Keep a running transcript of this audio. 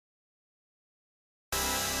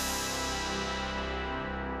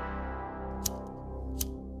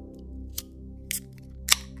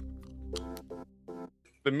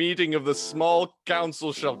The meeting of the small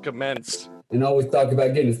council shall commence. And always talk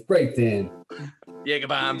about getting his break in. Jaeger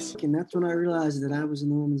bombs. And that's when I realized that I was in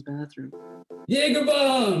the women's bathroom. Jaeger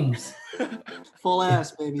bombs! Full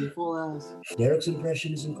ass, baby, full ass. Derek's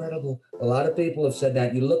impression is incredible. A lot of people have said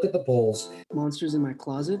that. You look at the polls. Monsters in my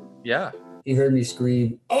closet? Yeah. He heard me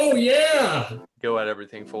scream, "Oh yeah!" Go at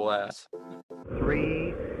everything full ass.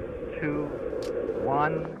 3, 2,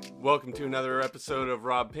 1. Welcome to another episode of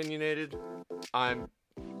Rob Opinionated. I'm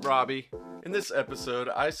Robbie. In this episode,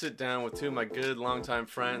 I sit down with two of my good longtime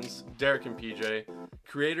friends, Derek and PJ,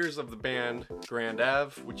 creators of the band Grand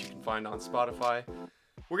Ave, which you can find on Spotify.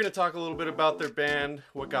 We're going to talk a little bit about their band,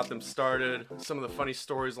 what got them started, some of the funny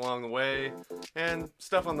stories along the way, and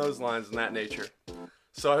stuff on those lines and that nature.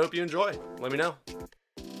 So I hope you enjoy. Let me know.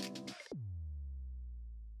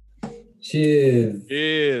 Cheers.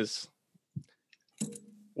 Cheers.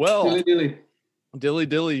 Well, Dilly.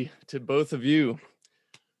 dilly to both of you.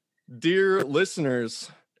 Dear listeners,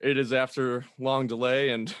 it is after long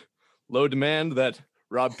delay and low demand that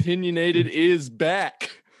Rob Opinionated is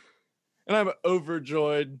back. And I'm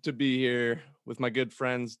overjoyed to be here with my good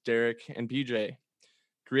friends Derek and PJ,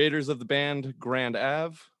 creators of the band Grand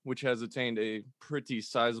Ave, which has attained a pretty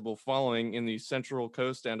sizable following in the Central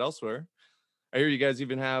Coast and elsewhere. I hear you guys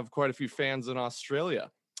even have quite a few fans in Australia.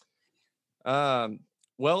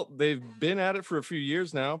 Well, they've been at it for a few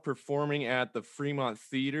years now, performing at the Fremont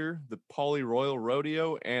Theater, the Poly Royal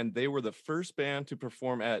Rodeo, and they were the first band to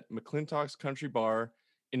perform at McClintock's Country Bar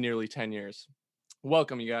in nearly 10 years.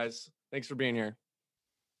 Welcome, you guys. Thanks for being here.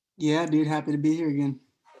 Yeah, dude, happy to be here again.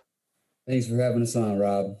 Thanks for having us on,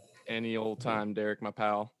 Rob. Any old time, Derek, my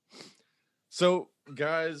pal. So,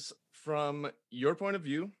 guys, from your point of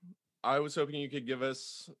view, I was hoping you could give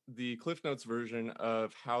us the Cliff Notes version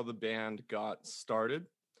of how the band got started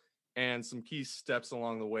and some key steps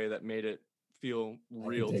along the way that made it feel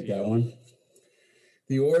real to you. Take that one.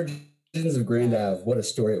 The origins of Grand Ave, what a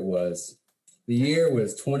story it was. The year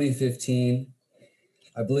was 2015.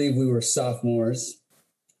 I believe we were sophomores.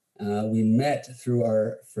 We met through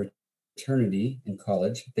our fraternity in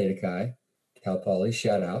college, Theta Chi, Cal Poly,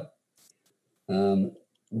 shout out.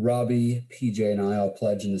 Robbie, PJ, and I all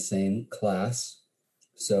pledged in the same class.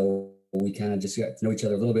 So we kind of just got to know each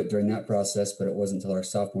other a little bit during that process, but it wasn't until our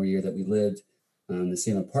sophomore year that we lived in the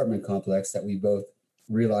same apartment complex that we both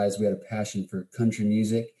realized we had a passion for country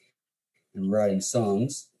music and writing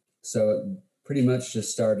songs. So it pretty much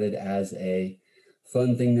just started as a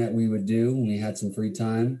fun thing that we would do when we had some free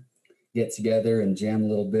time, get together and jam a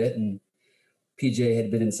little bit. And PJ had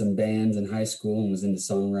been in some bands in high school and was into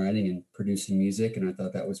songwriting and producing music, and I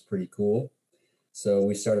thought that was pretty cool. So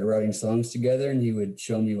we started writing songs together, and he would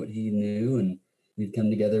show me what he knew, and we'd come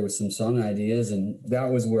together with some song ideas, and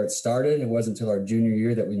that was where it started. It wasn't until our junior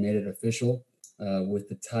year that we made it official with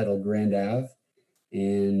the title Grand Ave,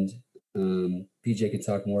 and PJ could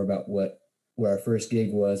talk more about where our first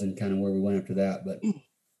gig was and kind of where we went after that, but...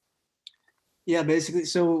 Yeah, basically.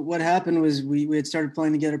 So what happened was we had started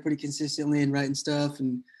playing together pretty consistently and writing stuff.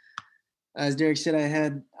 And as Derek said,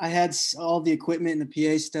 I had all the equipment and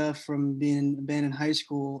the PA stuff from being in a band in high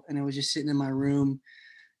school, and it was just sitting in my room.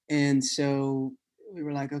 And so we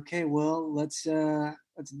were like, okay, well, let's do.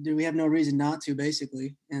 We have no reason not to,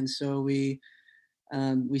 basically. And so we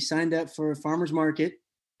signed up for a farmer's market.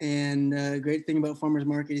 And the great thing about farmer's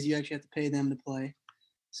market is you actually have to pay them to play.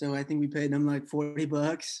 So I think we paid them like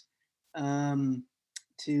 $40.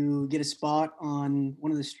 To get a spot on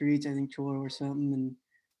one of the streets, I think Cholo or something,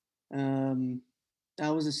 and that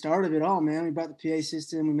was the start of it all, man. We brought the PA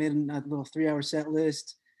system, we made a little 3-hour set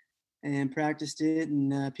list and practiced it,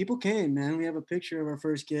 and people came, man. We have a picture of our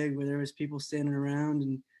first gig where there was people standing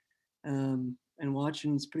around and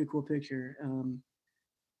watching. It's a pretty cool picture.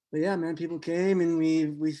 But yeah, man, people came, and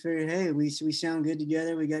we figured, hey, we sound good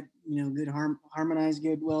together. We got good harmonized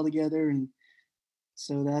good well together, and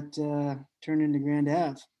so that turned into Grand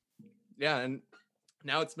Ave. Yeah, and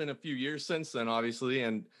now it's been a few years since then, obviously.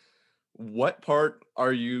 And what part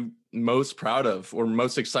are you most proud of or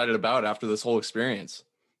most excited about after this whole experience?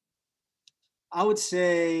 I would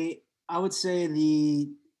say the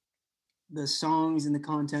songs and the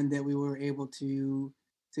content that we were able to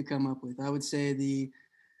come up with. I would say the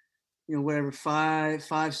whatever five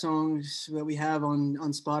songs that we have on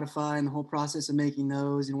Spotify, and the whole process of making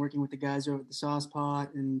those and working with the guys over at the Sauce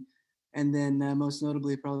Pot, and then most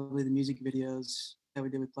notably probably the music videos that we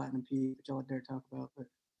did with Platinum Peak, which I'll let Derek talk about. But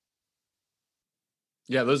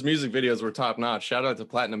yeah, those music videos were top notch. Shout out to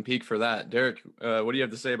Platinum Peak for that. Derek, what do you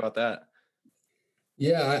have to say about that?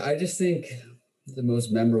 Yeah, I just think the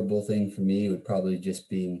most memorable thing for me would probably just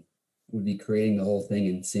be creating the whole thing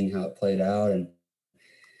and seeing how it played out. And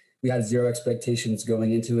we had zero expectations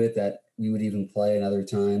going into it that we would even play another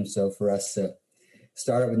time. So for us to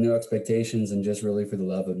start it with no expectations and just really for the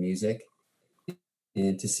love of music,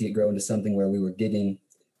 and to see it grow into something where we were gigging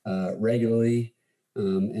regularly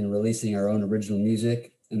and releasing our own original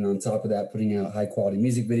music. And on top of that, putting out high quality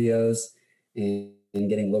music videos and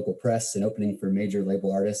getting local press and opening for major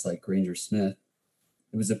label artists like Granger Smith.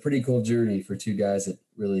 It was a pretty cool journey for two guys that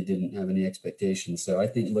really didn't have any expectations. So I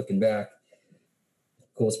think looking back, the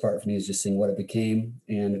coolest part for me is just seeing what it became.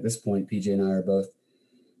 And at this point, PJ and I are both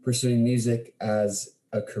pursuing music as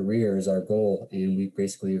a career is our goal. And we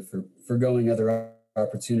basically are forgoing other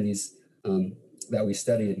opportunities that we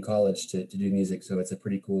studied in college to do music. So it's a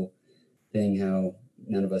pretty cool thing how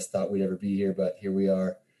none of us thought we'd ever be here, but here we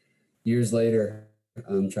are years later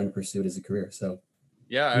trying to pursue it as a career. So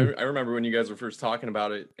yeah, I remember when you guys were first talking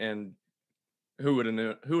about it, and who would have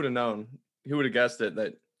known, who would have guessed it,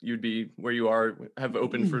 that you'd be where you are, have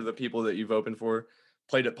opened for the people that you've opened for,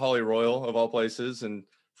 played at Poly Royal of all places and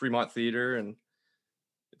Fremont Theater, and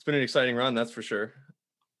it's been an exciting run, that's for sure.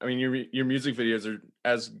 I mean, your music videos are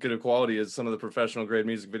as good a quality as some of the professional grade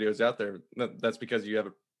music videos out there. That's because you have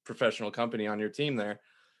a professional company on your team there.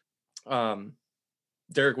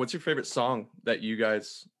 Derek, what's your favorite song that you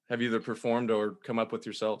guys have either performed or come up with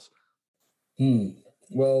yourselves?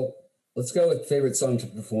 Well, let's go with favorite song to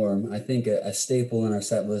perform. I think a staple in our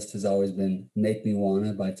set list has always been "Make Me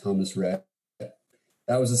Wanna" by Thomas Rhett.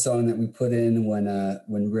 That was a song that we put in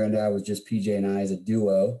when Grandad was just PJ and I as a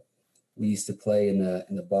duo. We used to play in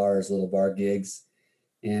the bars, little bar gigs,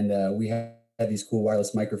 and we had these cool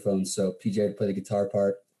wireless microphones. So PJ would play the guitar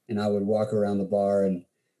part, and I would walk around the bar and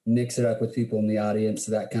mix it up with people in the audience.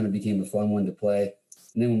 So that kind of became a fun one to play.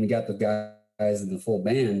 And then when we got the guys in the full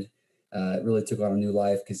band, it really took on a new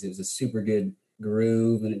life because it was a super good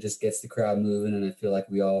groove and it just gets the crowd moving. And I feel like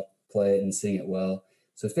we all play it and sing it well.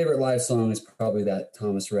 So favorite live song is probably that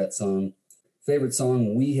Thomas Rhett song. Favorite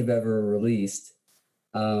song we have ever released.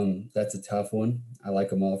 That's a tough one. I like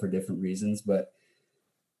them all for different reasons, but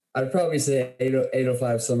I'd probably say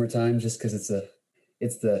 805 Summertime, just because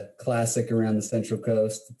it's the classic around the Central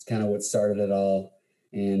Coast. It's kind of what started it all.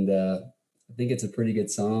 And I think it's a pretty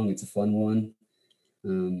good song. It's a fun one.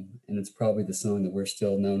 And it's probably the song that we're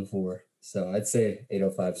still known for. So I'd say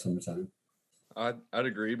 805 Summertime. I'd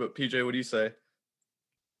agree, but PJ, what do you say?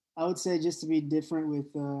 I would say just to be different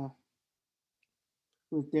with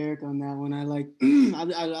Derek on that one. I like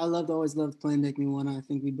always loved playing "Make Me Wanna." I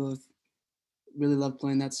think we both really loved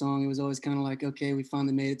playing that song. It was always kind of like, okay, we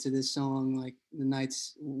finally made it to this song. Like the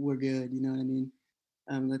nights were good, you know what I mean?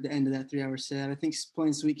 At the end of that 3-hour set, I think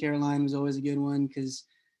playing "Sweet Caroline" was always a good one because,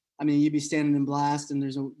 I mean, you'd be standing in blast and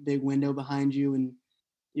there's a big window behind you and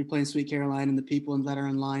you're playing "Sweet Caroline" and the people that are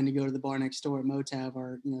in line to go to the bar next door at Motav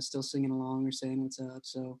are, you know, still singing along or saying what's up.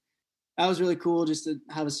 So that was really cool just to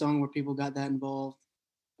have a song where people got that involved.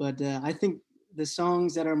 But I think the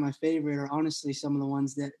songs that are my favorite are honestly some of the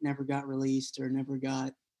ones that never got released or never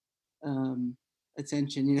got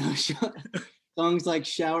attention, you know, songs like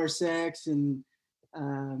 "Shower Sex" and,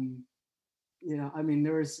 you know, I mean,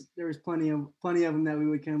 there was plenty of them that we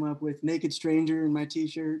would come up with. "Naked Stranger" in my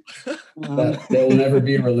T-shirt. That will never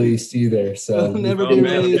be released either. So never be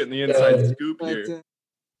released. Getting the inside scoop here.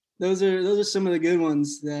 Those are some of the good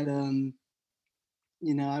ones that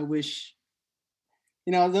you know, I wish.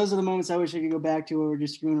 You know, those are the moments I wish I could go back to where we're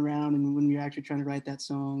just screwing around and when you're actually trying to write that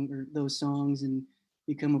song or those songs and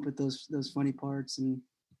you come up with those funny parts and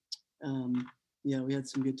yeah, we had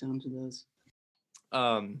some good times with those.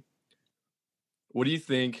 What do you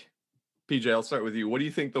think, PJ, I'll start with you. What do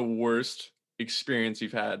you think the worst experience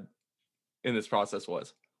you've had in this process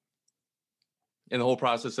was? In the whole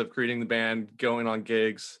process of creating the band, going on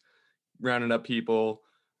gigs, rounding up people.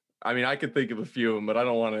 I mean, I could think of a few of them, but I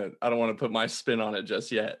don't want to put my spin on it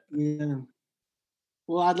just yet. Yeah.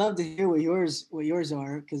 Well, I'd love to hear what yours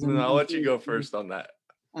are because I'll let you go first on that.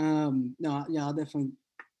 No, yeah, I'll definitely.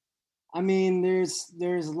 I mean, there's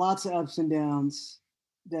lots of ups and downs,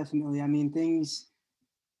 definitely. I mean, things.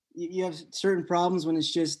 You have certain problems when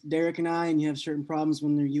it's just Derek and I, and you have certain problems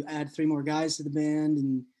when you add 3 more guys to the band,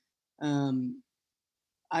 and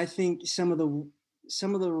I think some of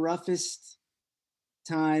the roughest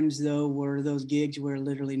times though were those gigs where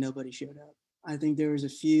literally nobody showed up. I think there was a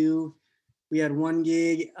few. We had one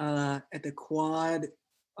gig at the Quad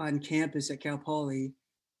on campus at Cal Poly,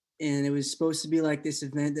 and it was supposed to be like this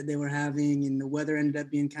event that they were having, and the weather ended up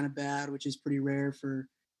being kind of bad, which is pretty rare for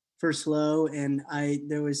SLO. And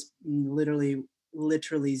there was literally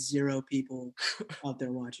 0 people out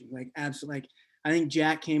there watching. Like absolutely, like I think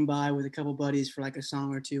Jack came by with a couple buddies for like a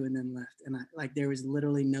song or two and then left. And there was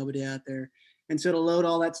literally nobody out there. And so to load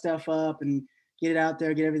all that stuff up and get it out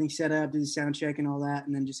there, get everything set up, do the sound check and all that,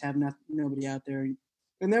 and then just have nobody out there.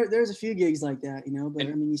 And there's a few gigs like that, you know, but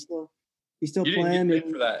I mean, you still you playing. Didn't get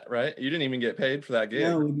paid for that, right? You didn't even get paid for that gig.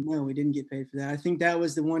 No, we didn't get paid for that. I think that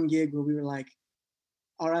was the one gig where we were like,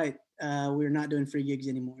 all right, we're not doing free gigs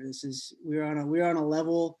anymore. We're on a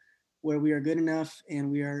level where we are good enough and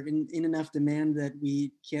we are in enough demand that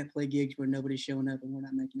we can't play gigs where nobody's showing up and we're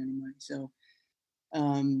not making any money. So,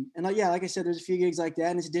 like I said, there's a few gigs like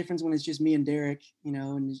that, and it's a difference when it's just me and Derek, you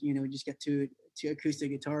know, and we just got two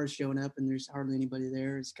acoustic guitars showing up and there's hardly anybody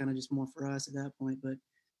there. It's kind of just more for us at that point, but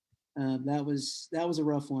that was a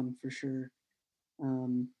rough one for sure.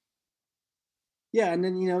 And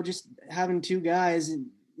then just having two guys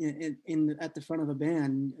at the front of a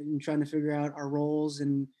band and trying to figure out our roles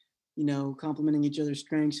and complementing each other's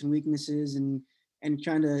strengths and weaknesses and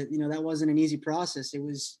trying to that wasn't an easy process. It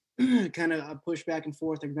was kind of a push back and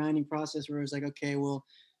forth, a grinding process where it was like, okay, well,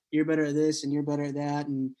 you're better at this and you're better at that,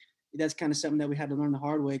 and that's kind of something that we had to learn the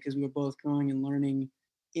hard way because we were both growing and learning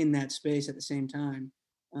in that space at the same time.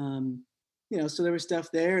 So there was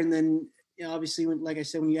stuff there, and then obviously like I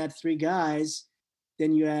said, when you add three guys,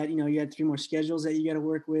 then you had three more schedules that you got to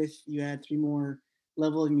work with. You had three more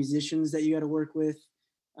level of musicians that you got to work with.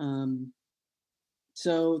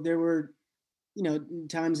 So there were,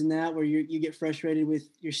 times in that where you get frustrated with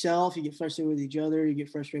yourself, you get frustrated with each other, you get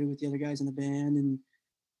frustrated with the other guys in the band. And,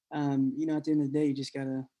 at the end of the day, you just got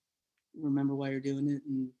to remember why you're doing it.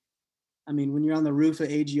 And I mean, when you're on the roof of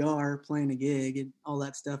AGR playing a gig and all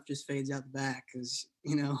that stuff just fades out the back because,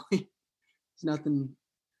 it's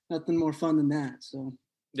nothing more fun than that. So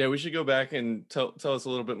yeah, we should go back and tell us a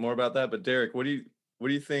little bit more about that. But Derek, what do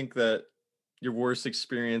you think that your worst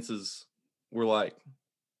experiences were like?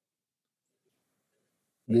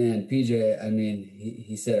 Man, PJ, I mean,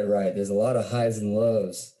 he said it right. There's a lot of highs and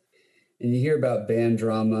lows. And you hear about band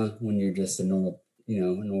drama when you're just a normal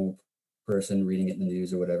person reading it in the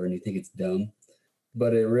news or whatever, and you think it's dumb.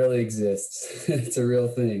 But it really exists. It's a real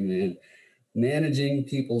thing, man. Managing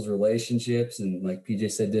people's relationships and, like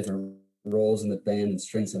PJ said, different roles in the band and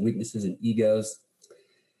strengths and weaknesses and egos.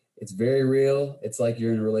 It's very real. It's like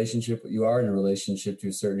you're in a relationship. You are in a relationship to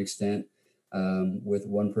a certain extent with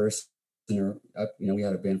one person. Or we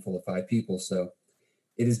had a band full of 5 people, so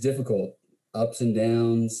it is difficult. Ups and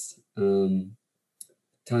downs,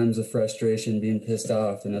 times of frustration, being pissed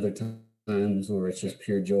off, and other times where it's just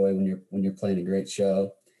pure joy when you're playing a great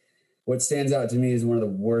show. What stands out to me is one of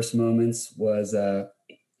the worst moments was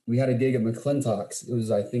we had a gig at McClintock's. It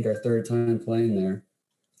was, I think, our 3rd time playing there,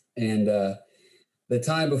 and the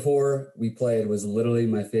time before we played was literally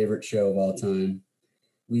my favorite show of all time.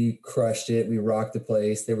 We crushed it. We rocked the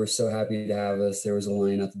place. They were so happy to have us. There was a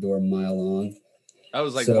line out the door a mile long. That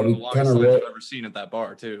was like one of the longest lines I've ever seen at that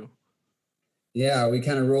bar too. Yeah, we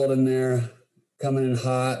kind of rolled in there, coming in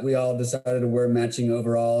hot. We all decided to wear matching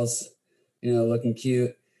overalls, looking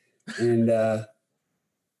cute. And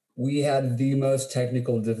we had the most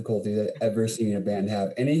technical difficulty that I've ever seen a band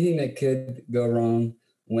have. Anything that could go wrong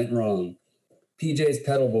went wrong. PJ's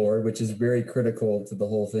pedal board, which is very critical to the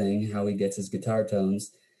whole thing, how he gets his guitar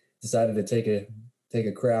tones, decided to take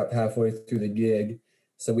a crap halfway through the gig.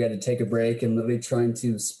 So we had to take a break and literally trying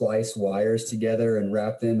to splice wires together and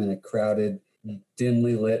wrap them in a crowded,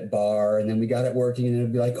 dimly lit bar. And then we got it working and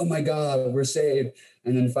it'd be like, oh my God, we're saved.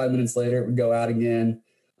 And then 5 minutes later, it would go out again.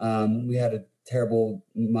 We had a terrible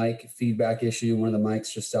mic feedback issue. One of the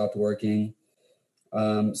mics just stopped working.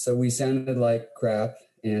 So we sounded like crap.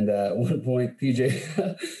 And at one point,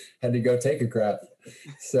 PJ had to go take a crap.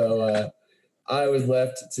 So I was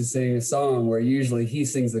left to sing a song where usually he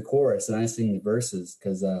sings the chorus and I sing the verses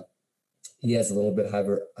because he has a little bit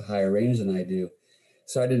higher range than I do.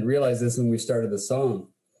 So I didn't realize this when we started the song.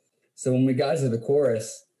 So when we got to the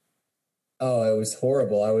chorus, it was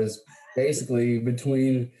horrible. I was basically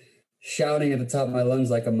between shouting at the top of my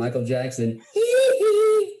lungs like a Michael Jackson,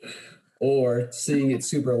 or singing it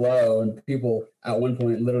super low. And people at one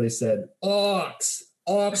point literally said, aux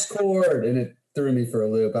chord. And it threw me for a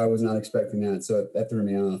loop. I was not expecting that. So that threw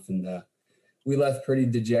me off. And we left pretty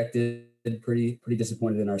dejected, pretty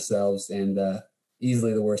disappointed in ourselves, and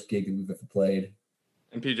easily the worst gig that we've ever played.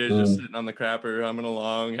 And PJ's just sitting on the crapper, humming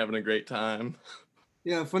along, having a great time.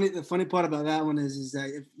 Yeah, the funny part about that one is that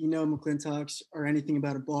if you know McClintock's or anything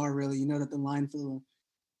about a bar, really, you know that the line for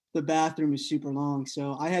the bathroom is super long.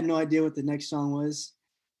 So I had no idea what the next song was,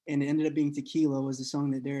 and it ended up being Tequila was the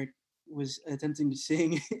song that Derek was attempting to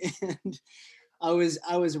sing. And I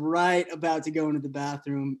was right about to go into the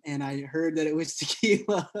bathroom, and I heard that it was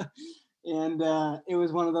Tequila. And it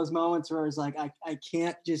was one of those moments where I was like, I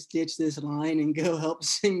can't just ditch this line and go help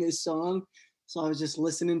sing this song. So I was just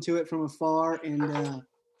listening to it from afar and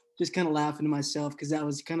just kind of laughing to myself because that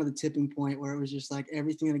was kind of the tipping point where it was just like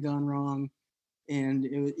everything had gone wrong. And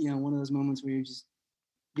it was, one of those moments where you're just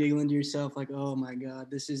giggling to yourself like, oh my God,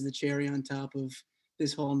 this is the cherry on top of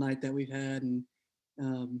this whole night that we've had. And,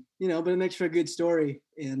 but it makes for a good story.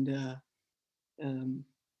 And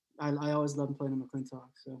I always love playing in McClintock.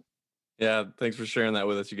 So. Yeah, thanks for sharing that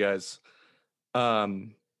with us, you guys.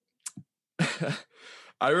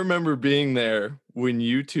 I remember being there when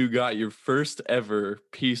you two got your first ever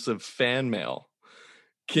piece of fan mail.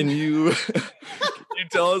 Can you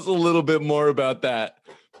tell us a little bit more about that?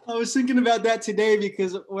 I was thinking about that today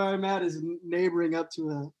because where I'm at is neighboring up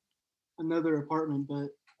to another apartment, but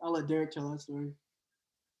I'll let Derek tell that story.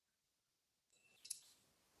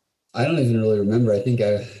 I don't even really remember. I think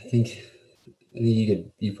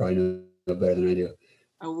you probably know better than I do.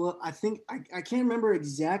 Well, I think I can't remember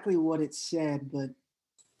exactly what it said, but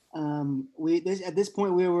at this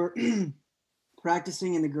point we were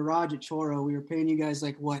practicing in the garage at Choro. We were paying you guys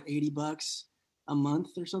like what, $80 a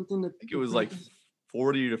month or something? I think it was like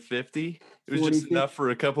 40 to 50. It was 40, just 50. enough for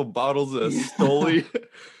a couple bottles of Stoli.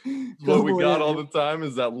 What we got all the time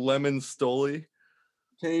is that lemon Stoli.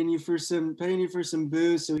 Paying you for some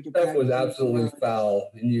booze so we could. That was absolutely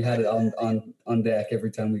foul, and you had it on deck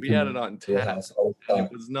every time we had it on tap. House. And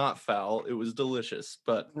it was not foul. It was delicious,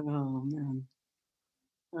 but oh man.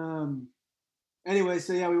 Anyway,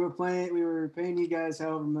 so yeah, we were paying you guys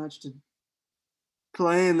however much to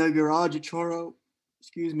play in the garage at Choro.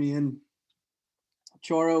 Excuse me, and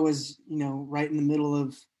Choro was right in the middle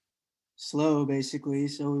of slow basically,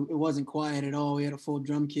 so it wasn't quiet at all. We had a full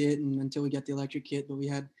drum kit and until we got the electric kit, but we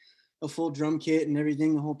had a full drum kit and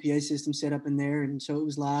everything, the whole PA system set up in there, and so it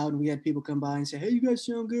was loud, and we had people come by and say, hey, you guys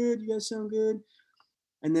sound good.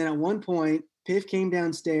 And then at one point Piff came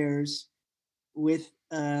downstairs with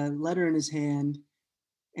a letter in his hand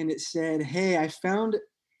and it said, hey, I found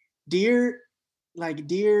dear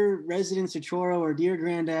residents of Choro or dear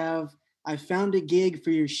Grand Ave, I found a gig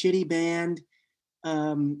for your shitty band.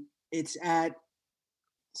 It's at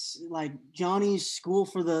like Johnny's School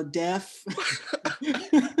for the Deaf.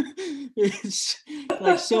 It's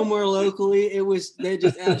like somewhere locally. They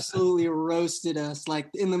just absolutely roasted us, like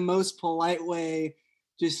in the most polite way,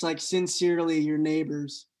 just like sincerely your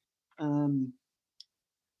neighbors.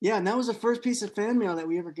 Yeah, and that was the first piece of fan mail that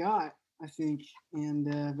we ever got, I think, and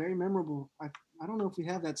very memorable. I don't know if we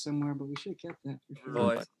have that somewhere, but we should have kept that for sure.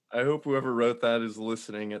 Well, I hope whoever wrote that is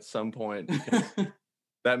listening at some point.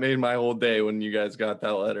 That made my whole day when you guys got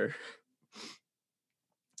that letter.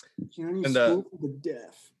 Johnny's School for the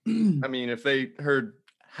Deaf. I mean, if they heard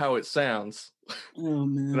how it sounds, oh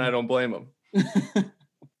man, then I don't blame them.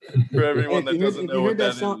 For everyone that doesn't know what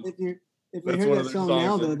that song, is, if you heard that song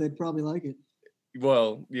now, though, they'd probably like it.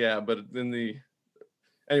 Well, yeah, but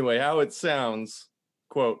anyway, how it sounds,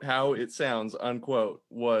 quote, how it sounds, unquote,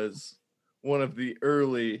 was one of the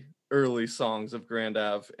early songs of Grand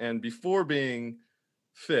Ave, and before being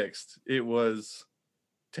fixed, it was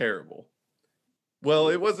terrible. Well,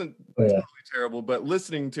 it wasn't totally terrible, but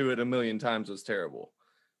listening to it a million times was terrible.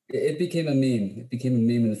 It became a meme. It became a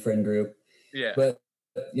meme in the friend group. Yeah. But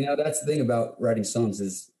that's the thing about writing songs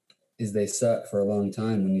is they suck for a long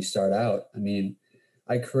time when you start out. I mean,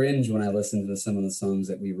 I cringe when I listen to some of the songs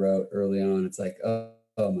that we wrote early on. It's like, oh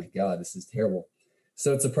my God, this is terrible.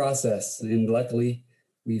 So it's a process, and luckily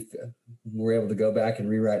we're able to go back and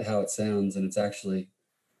rewrite how it sounds, and it's actually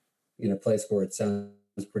in a place where it sounds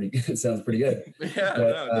pretty good. It sounds pretty good. Yeah, but,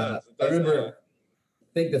 it does. I remember, I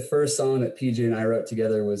think the first song that PJ and I wrote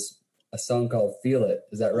together was a song called "Feel It."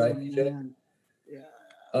 Is that right, PJ? Man. Yeah.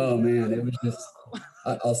 Oh man, it was just.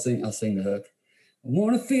 I'll sing the hook. I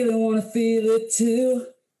wanna feel it too.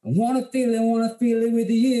 I wanna feel it with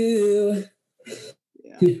you.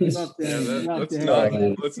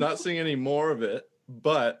 Let's not sing any more of it,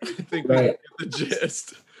 but I think we get the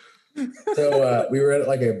gist. So we were at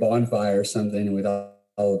like a bonfire or something with all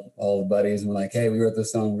the buddies, and we're like, hey, we wrote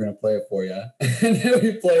this song, we're gonna play it for you. And then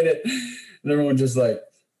we played it, and everyone just like,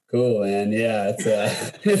 cool, man, yeah,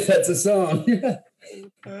 that's a song.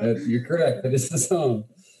 You're correct, it is a song.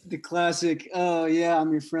 The classic, oh yeah,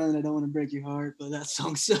 I'm your friend, I don't want to break your heart, but that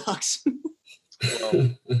song sucks. Well,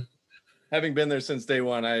 having been there since day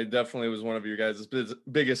one, I definitely was one of your guys'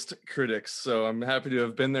 biggest critics. So I'm happy to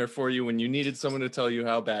have been there for you when you needed someone to tell you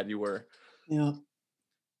how bad you were. Yeah,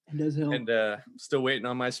 it does help. And still waiting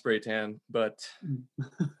on my spray tan, but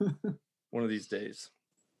one of these days.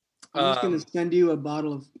 I'm just going to send you a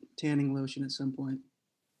bottle of tanning lotion at some point.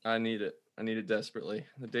 I need it. I need it desperately.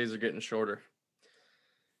 The days are getting shorter.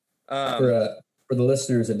 For the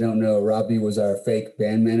listeners that don't know, Robbie was our fake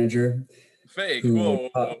band manager. Fake. who Whoa,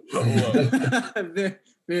 whoa, whoa, whoa. very,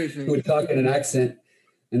 very fake. who would talk in an accent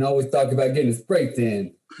and always talk about getting his spray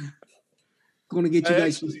tan. Going to get you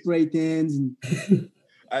guys some spray tans. And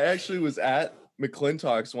I actually was at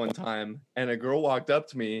McClintock's one time, and a girl walked up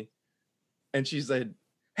to me, and she said,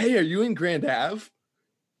 "Hey, are you in Grand Ave?"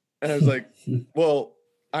 And I was like, "Well,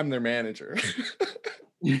 I'm their manager."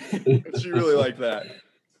 She really liked that.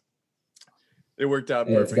 It worked out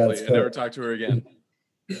perfectly. I never talked to her again.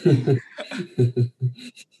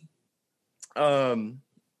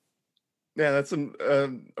 Yeah, that's some.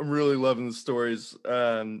 I'm really loving the stories.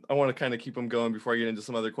 I want to kind of keep them going before I get into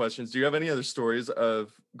some other questions. Do you have any other stories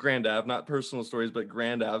of Grand Ave, not personal stories, but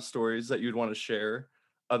Grand Ave stories that you'd want to share,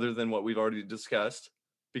 other than what we've already discussed?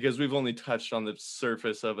 Because we've only touched on the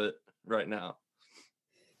surface of it right now.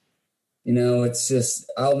 You know, it's just,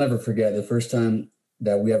 I'll never forget the first time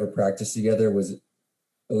that we ever practiced together. It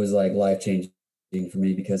was like life-changing for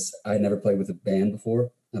me because I had never played with a band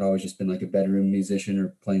before. I'd always just been like a bedroom musician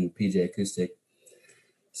or playing with PJ Acoustic.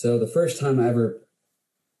 So the first time I ever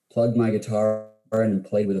plugged my guitar in and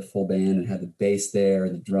played with a full band and had the bass there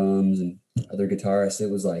and the drums and other guitarists, it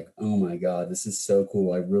was like, oh my God, this is so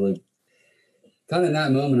cool. I really, kind of in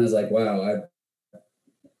that moment, I was like, wow,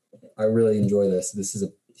 I really enjoy this. This is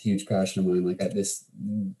a huge passion of mine. Like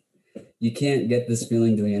you can't get this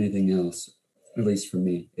feeling doing anything else, at least for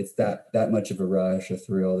me. It's that much of a rush, a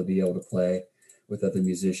thrill to be able to play with other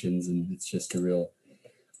musicians, and it's just a real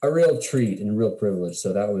treat and a real privilege.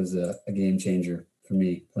 So that was a game changer for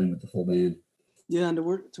me, playing with the full band. Yeah, and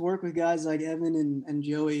to work with guys like Evan and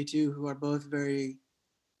Joey too, who are both very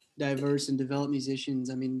diverse and developed musicians.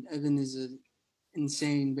 I mean, Evan is an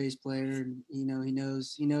insane bass player, and he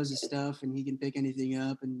knows his stuff, and he can pick anything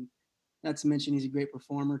up. And not to mention, he's a great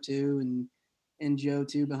performer too. And Joe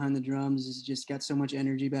too, behind the drums, has just got so much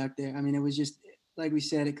energy back there. I mean, it was just like we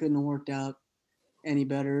said, it couldn't have worked out any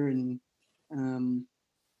better. And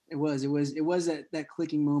it was that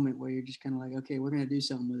clicking moment where you're just kind of like, okay, we're gonna do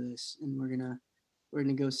something with this, and we're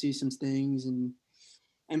gonna go see some things and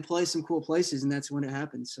play some cool places, and that's when it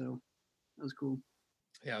happened. So that was cool.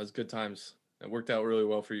 Yeah, it was good times. It worked out really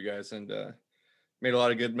well for you guys, and made a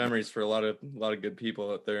lot of good memories for a lot of good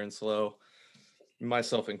people out there in SLO,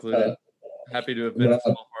 myself included. Happy to have been a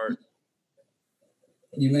small part.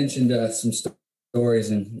 You mentioned some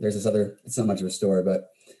stories, and there's this other, it's not much of a story, but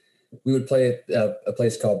we would play at a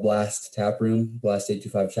place called Blast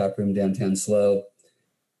 825 Tap Room downtown SLO.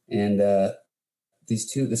 And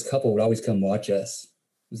this couple would always come watch us.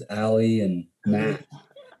 It was Allie and Matt.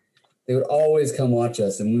 They would always come watch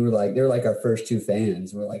us, and they were like our first two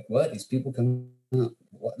fans. We're like, what? These people come out?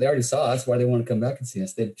 They already saw us. Why do they want to come back and see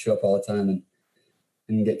us? They'd show up all the time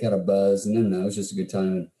and get kind of buzzed. And then it was just a good time.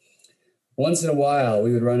 And once in a while,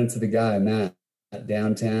 we would run into the guy, Matt,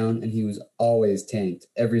 downtown, and he was always tanked.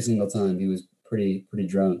 Every single time, he was pretty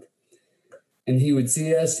drunk. And he would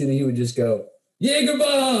see us, and he would just go, Jaeger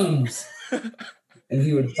bombs! And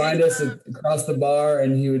he would find us across the bar,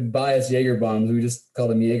 and he would buy us Jaeger bombs. We just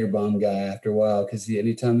called him Jaeger bomb guy after a while, because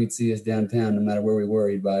anytime he'd see us downtown, no matter where we were,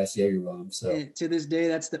 he'd buy us Jaeger bombs. So yeah, to this day,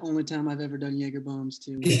 that's the only time I've ever done Jaeger bombs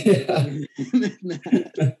too.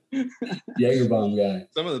 Jaeger bomb guy.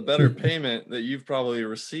 Some of the better payment that you've probably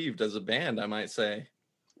received as a band, I might say.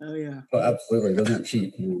 Oh yeah. Oh, absolutely. Those aren't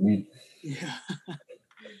cheap. You know what I mean? Yeah.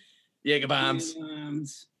 Jaeger bombs.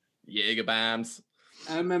 Jaeger bombs.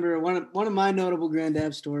 I remember one of my notable Grand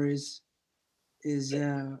Ave stories is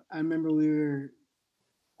I remember we were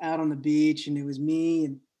out on the beach, and it was me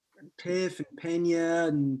and Piff and Pena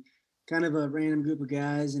and kind of a random group of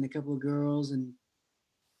guys and a couple of girls, and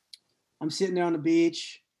I'm sitting there on the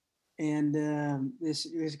beach, and this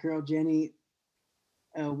girl Jenny,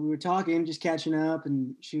 we were talking, just catching up,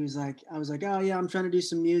 and I was like, oh yeah, I'm trying to do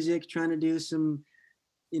some music, trying to do some,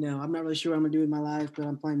 I'm not really sure what I'm gonna do with my life, but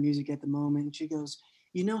I'm playing music at the moment. And she goes,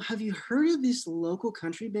 have you heard of this local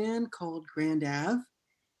country band called Grand Ave?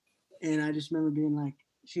 And I just remember being like,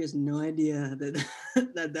 she has no idea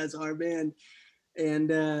that that's our band. And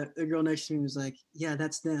the girl next to me was like, yeah,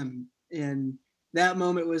 that's them. And that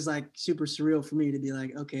moment was like super surreal for me to be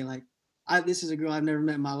like, okay, like this is a girl I've never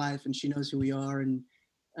met in my life, and she knows who we are, and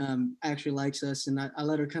actually likes us. And I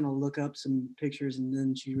let her kind of look up some pictures, and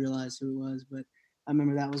then she realized who it was. But I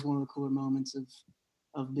remember that was one of the cooler moments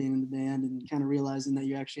of being in the band and kind of realizing that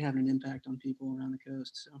you're actually having an impact on people around the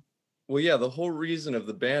coast. So, well, yeah, the whole reason of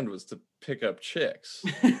the band was to pick up chicks,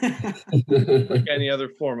 like any other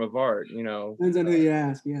form of art, Depends on who you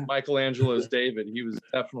ask. Yeah, Michelangelo's David, he was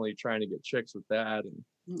definitely trying to get chicks with that, and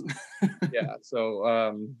yeah.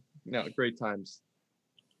 So, great times.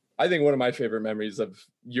 I think one of my favorite memories of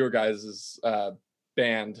your guys'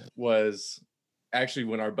 band was actually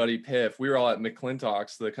when our buddy Piff, we were all at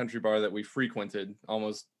McClintock's, the country bar that we frequented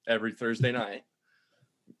almost every Thursday night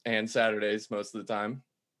and Saturdays most of the time,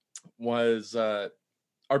 was our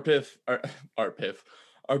buddy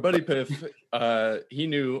Piff. He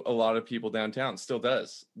knew a lot of people downtown, still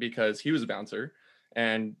does, because he was a bouncer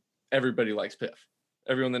and everybody likes Piff.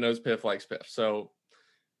 Everyone that knows Piff likes Piff. So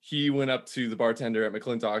he went up to the bartender at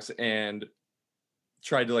McClintock's and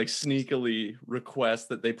tried to like sneakily request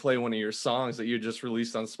that they play one of your songs that you just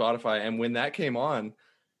released on Spotify. And when that came on,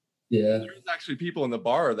 Yeah. there was actually people in the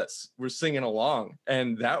bar that were singing along.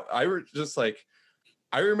 And that I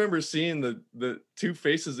remember seeing the two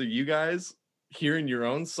faces of you guys hearing your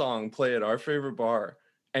own song play at our favorite bar,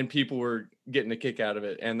 and people were getting a kick out of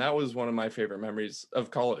it. And that was one of my favorite memories of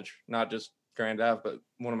college, not just Grand Ave, but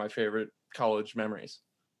one of my favorite college memories.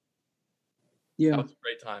 Yeah. That was a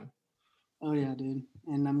great time. Oh yeah, dude.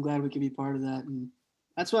 And I'm glad we could be part of that. And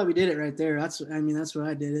that's why we did it right there. That's why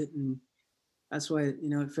I did it. And that's why,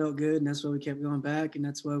 it felt good. And that's why we kept going back. And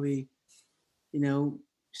that's why we,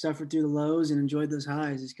 suffered through the lows and enjoyed those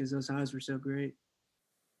highs, is because those highs were so great.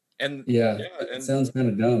 And it sounds kind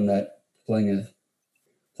of dumb that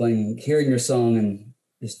hearing your song in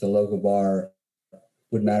just the local bar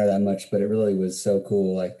would matter that much, but it really was so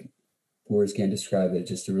cool. Like, words can't describe it.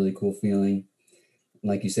 Just a really cool feeling. And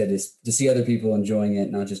like you said, to see other people enjoying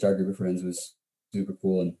it, not just our group of friends, was super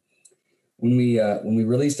cool. And when we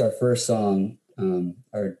released our first song,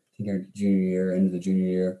 our junior year, end of the junior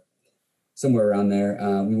year, somewhere around there,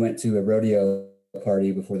 we went to a rodeo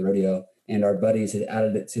party before the rodeo, and our buddies had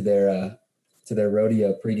added it to their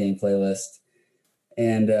rodeo pregame playlist.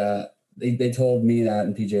 And they told me that,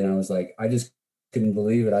 and PJ, and I was like, I just couldn't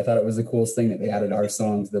believe it. I thought it was the coolest thing that they added our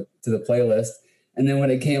song to the playlist. And then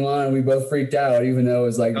when it came on, we both freaked out, even though it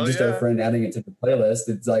was like our friend adding it to the playlist.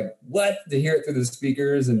 It's like, what? To hear it through the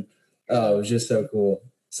speakers. And it was just so cool.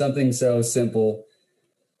 Something so simple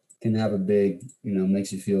can have a big,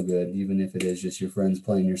 makes you feel good. Even if it is just your friends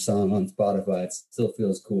playing your song on Spotify, it still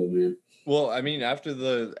feels cool, man. Well, I mean, after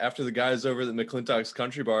the guys over at the McClintock's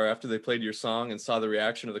Country Bar, after they played your song and saw the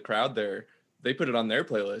reaction of the crowd there, they put it on their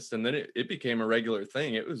playlist, and then it became a regular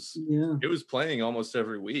thing. It was playing almost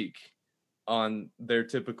every week on their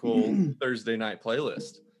typical Thursday night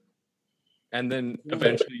playlist. And then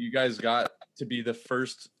eventually you guys got to be the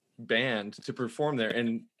first band to perform there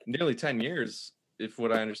in nearly 10 years, if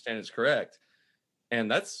what I understand is correct.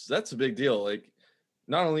 And that's a big deal. Like,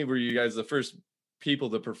 not only were you guys the first people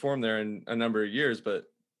to perform there in a number of years, but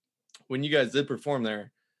when you guys did perform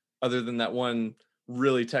there, other than that one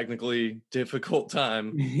really technically difficult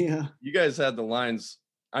time, you guys had the lines.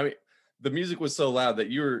 I mean, the music was so loud that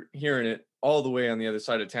you were hearing it all the way on the other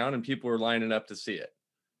side of town, and people were lining up to see it.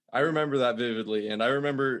 I remember that vividly, and I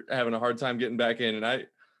remember having a hard time getting back in, and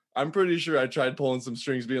I'm pretty sure I tried pulling some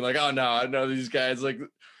strings, being like, oh no, I know these guys, like,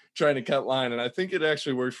 trying to cut line, and I think it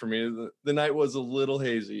actually worked for me. The night was a little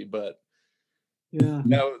hazy, but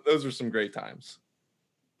those were some great times.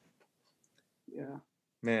 Yeah,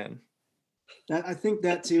 man. I think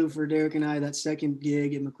that too, for Derek and I, that second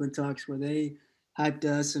gig at McClintock's where they hyped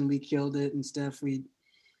us and we killed it and stuff. We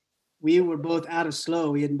were both out of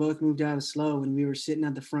SLO. We had both moved out of SLO, and we were sitting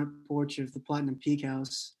at the front porch of the Platinum Peak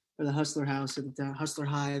House, or the Hustler House at the time, Hustler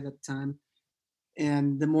High at the time.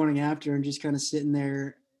 And the morning after, and just kind of sitting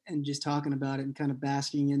there and just talking about it and kind of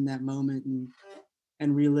basking in that moment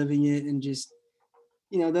and reliving it, and just,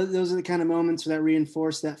 those are the kind of moments that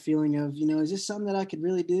reinforce that feeling of, is this something that I could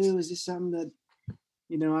really do? Is this something that,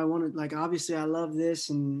 I want to, like, obviously I love this,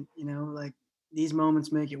 and, like, these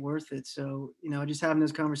moments make it worth it. So, just having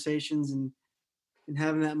those conversations and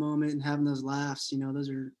having that moment and having those laughs, those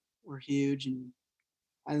were huge. And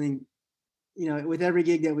I think, with every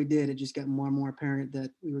gig that we did, it just got more and more apparent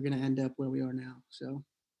that we were going to end up where we are now. So.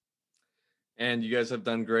 And you guys have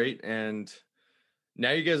done great. And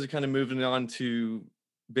now you guys are kind of moving on to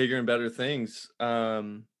bigger and better things. I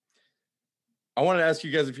want to ask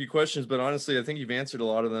you guys a few questions, but honestly, I think you've answered a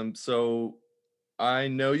lot of them. So I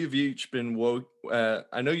know you've each been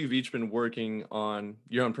working on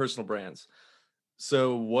your own personal brands.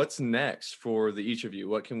 So what's next for each of you?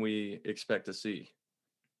 What can we expect to see?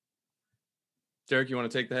 Derek, you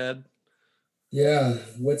want to take the head? Yeah,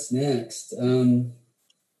 what's next?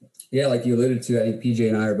 Like you alluded to, I think PJ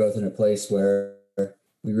and I are both in a place where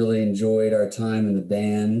we really enjoyed our time in the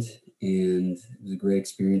band, and it was a great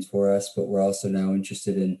experience for us, but we're also now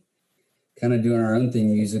interested in kind of doing our own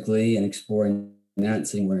thing musically and exploring that and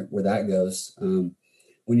seeing where that goes.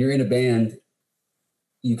 When you're in a band,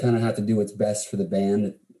 you kind of have to do what's best for the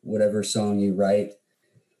band. Whatever song you write,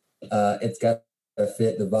 it's got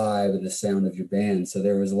fit the vibe and the sound of your band. So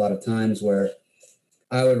there was a lot of times where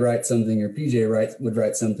I would write something or PJ would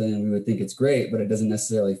write something and we would think it's great, but it doesn't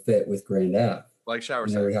necessarily fit with Grand Ave. Like shower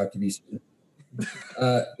and there would sex. have to be,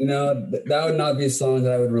 that would not be a song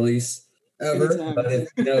that I would release ever. Anytime. But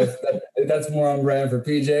if that's more on brand for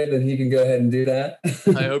PJ, then he can go ahead and do that.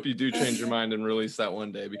 I hope you do change your mind and release that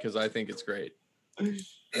one day because I think it's great.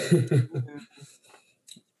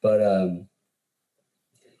 But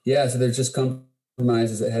yeah, so there's just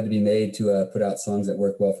compromises that had to be made to put out songs that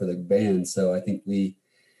work well for the band. So I think we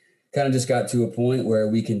kind of just got to a point where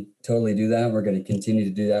we can totally do that. We're going to continue to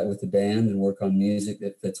do that with the band and work on music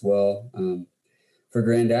that fits well for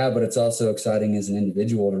Grand Ave. But it's also exciting as an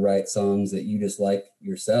individual to write songs that you just like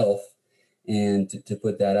yourself and to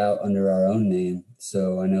put that out under our own name.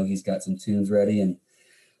 So I know he's got some tunes ready, and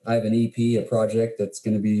I have an EP, a project that's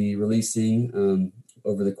going to be releasing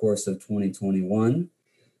over the course of 2021.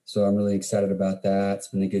 So I'm really excited about that. It's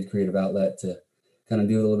been a good creative outlet to kind of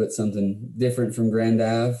do a little bit something different from Grand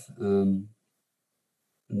Ave. And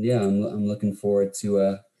yeah, I'm looking forward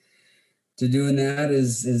to doing that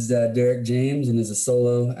as Derek James and as a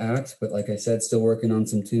solo act. But like I said, still working on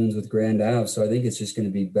some tunes with Grand Ave. So I think it's just going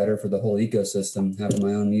to be better for the whole ecosystem, having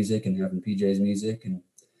my own music and having PJ's music, and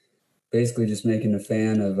basically just making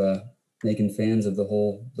fans of the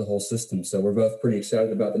whole system. So we're both pretty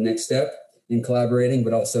excited about the next step in collaborating,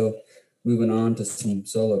 but also moving on to some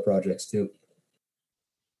solo projects too.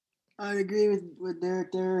 I agree with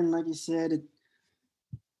Derek there, and like you said,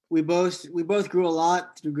 we both grew a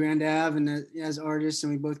lot through Grand Ave and as artists,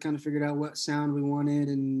 and we both kind of figured out what sound we wanted.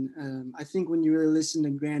 And I think when you really listen to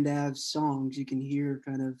Grand Ave's songs, you can hear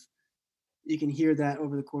that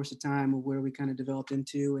over the course of time of where we kind of developed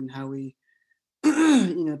into and how we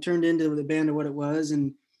turned into the band of what it was.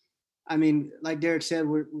 And I mean, like Derek said,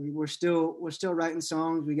 we're still writing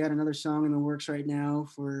songs. We got another song in the works right now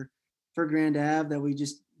for Grand Ave that we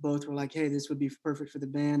just both were like, hey, this would be perfect for the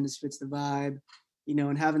band. This fits the vibe,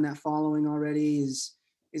 and having that following already is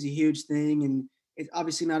a huge thing. And it's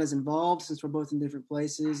obviously not as involved since we're both in different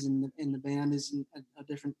places and the band is in a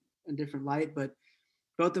different light, but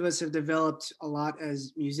both of us have developed a lot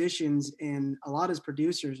as musicians and a lot as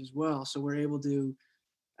producers as well. So we're able to,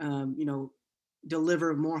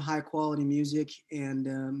 deliver more high quality music and,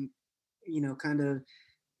 kind of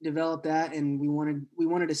develop that. And we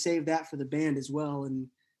wanted to save that for the band as well. And,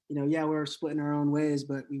 we're splitting our own ways,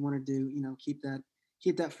 but we wanted to,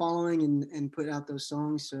 keep that following and put out those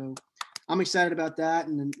songs. So I'm excited about that.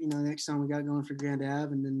 And then, the next song we got going for Grand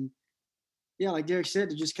Ave. And then, yeah, like Derek said,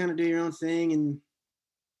 to just kind of do your own thing. And,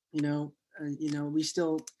 we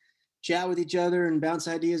still chat with each other and bounce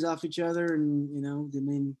ideas off each other. And,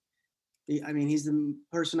 he's the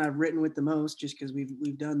person I've written with the most just because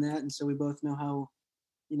we've done that. And so we both know how,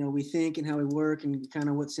 we think and how we work and kind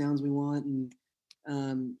of what sounds we want. And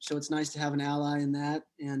so it's nice to have an ally in that.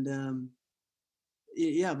 And,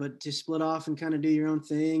 but to split off and kind of do your own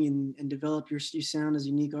thing and develop your sound as a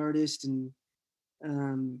unique artist and,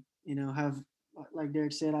 have, like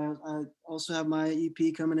Derek said, I also have my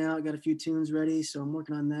EP coming out. Got a few tunes ready, so I'm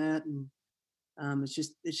working on that. And it's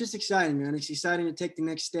just exciting, man. It's exciting to take the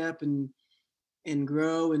next step and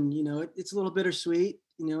grow. And it's a little bittersweet,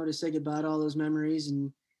 to say goodbye to all those memories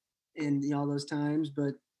and all those times.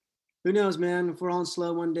 But who knows, man? If we're all in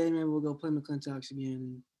slow one day, maybe we'll go play McClintock's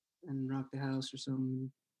again and rock the house or something.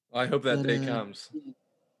 I hope that day comes.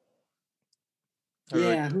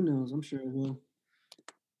 Yeah, who knows? I'm sure it will.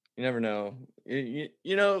 You never know.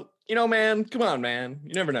 Man. Come on, man.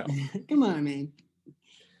 You never know. Come on, man.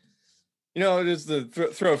 It is the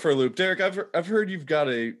throw for a loop. Derek, I've heard you've got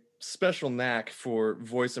a special knack for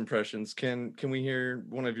voice impressions. Can we hear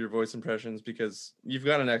one of your voice impressions? Because you've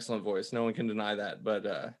got an excellent voice. No one can deny that. But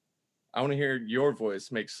I want to hear your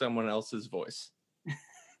voice make someone else's voice.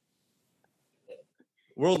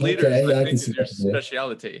 World leaders, I think, is your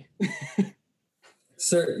specialty.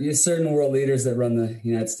 Certain world leaders that run the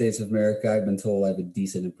United States of America, I've been told I have a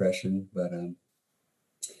decent impression, but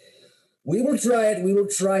we will try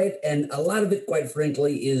it. And a lot of it, quite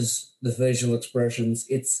frankly, is the facial expressions.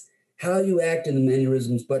 It's how you act in the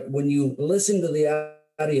mannerisms. But when you listen to the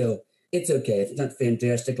audio, it's okay. It's not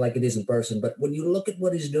fantastic like it is in person. But when you look at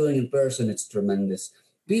what he's doing in person, it's tremendous.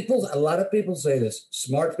 A lot of people say this.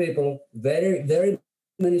 Smart people, very, very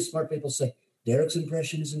many smart people say, Derek's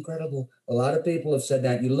impression is incredible. A lot of people have said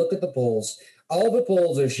that. You look at the polls. All the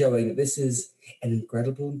polls are showing that this is an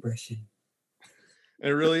incredible impression. It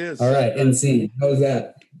really is. All right, MC, how's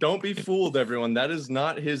that? Don't be fooled, everyone. That is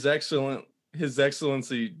not His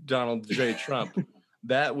Excellency Donald J. Trump.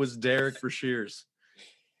 That was Derek Brashears.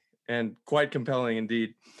 And quite compelling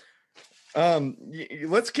indeed.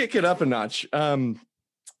 Let's kick it up a notch.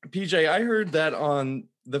 PJ, I heard that on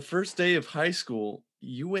the first day of high school,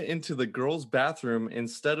 you went into the girls' bathroom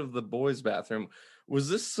instead of the boys' bathroom. Was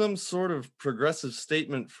this some sort of progressive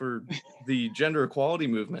statement for the gender equality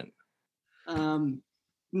movement?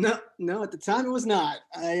 No, at the time it was not.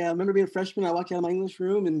 I remember being a freshman. I walked out of my English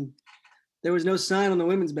room and there was no sign on the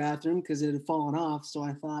women's bathroom because it had fallen off. So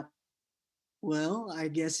I thought, well, I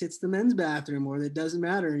guess it's the men's bathroom, or it doesn't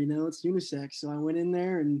matter, it's unisex. So I went in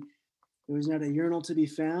there and there was not a urinal to be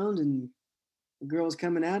found, and the girl was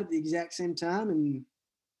coming out at the exact same time and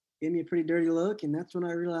gave me a pretty dirty look, and that's when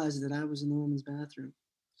I realized that I was in the women's bathroom.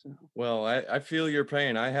 So, well, I feel your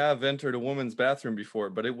pain. I have entered a woman's bathroom before,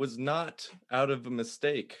 but it was not out of a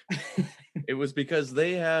mistake. It was because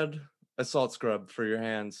they had a salt scrub for your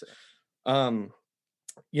hands. I've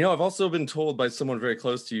also been told by someone very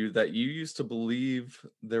close to you that you used to believe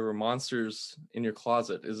there were monsters in your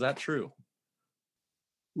closet. Is that true?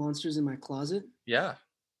 Monsters in my closet? Yeah.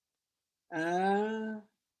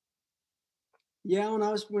 Yeah, when I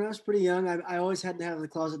was pretty young, I always had to have the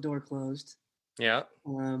closet door closed. Yeah.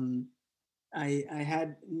 I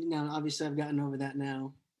had, now obviously I've gotten over that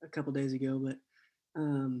now a couple days ago, but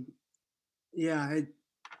yeah,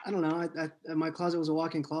 I don't know. My closet was a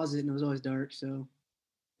walk-in closet and it was always dark. So,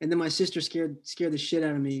 and then my sister scared the shit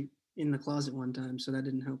out of me in the closet one time, so that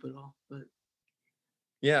didn't help at all. But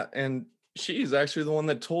yeah, and she's actually the one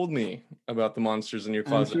that told me about the monsters in your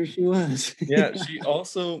closet. I'm sure she was. Yeah,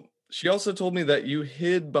 she also told me that you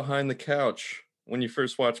hid behind the couch when you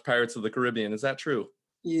first watched Pirates of the Caribbean. Is that true?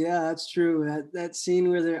 Yeah, that's true. That scene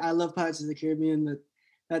where I love Pirates of the Caribbean, but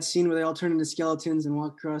that scene where they all turn into skeletons and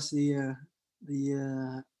walk across the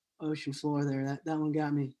ocean floor there, that one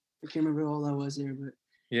got me. I can't remember how old I was there, but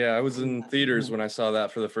yeah, I was in theaters when I saw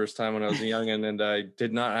that for the first time when I was a youngin', and I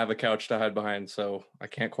did not have a couch to hide behind, so I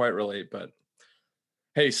can't quite relate. But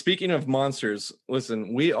hey, speaking of monsters,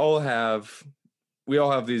 listen, we all have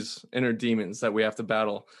these inner demons that we have to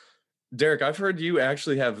battle. Derek, I've heard you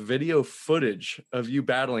actually have video footage of you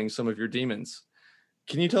battling some of your demons.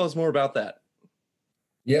 Can you tell us more about that?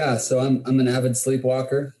 Yeah, so I'm an avid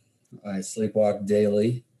sleepwalker. I sleepwalk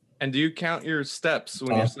daily. And do you count your steps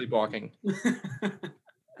when you're sleepwalking?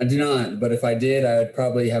 I do not, but if I did, I would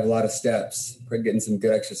probably have a lot of steps, probably getting some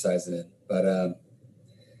good exercise in. But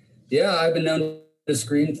yeah, I've been known to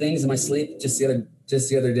scream things in my sleep. Just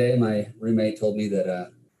the other day, my roommate told me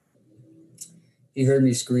that he heard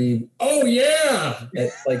me scream, "Oh yeah!" at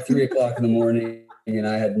like 3:00 in the morning, and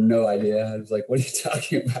I had no idea. I was like, "What are you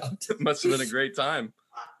talking about?" It must have been a great time.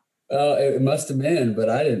 Oh, it must have been, but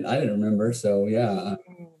I didn't remember. So yeah,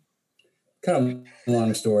 kind of a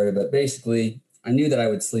long story, but basically, I knew that I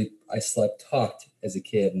would sleep. I talked as a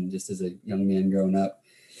kid and just as a young man growing up.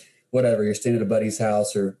 Whatever, you're staying at a buddy's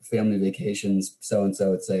house or family vacations,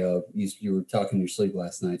 so-and-so would say, "Oh, you were talking in your sleep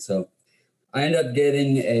last night." So I ended up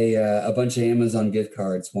getting a bunch of Amazon gift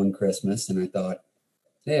cards one Christmas, and I thought,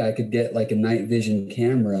 hey, I could get like a night vision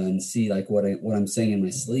camera and see like what I'm saying in my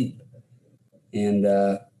sleep. And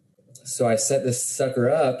so I set this sucker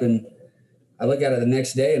up, and I look at it the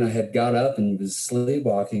next day, and I had got up and was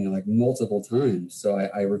sleepwalking like multiple times. So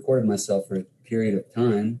I recorded myself for a period of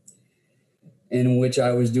time in which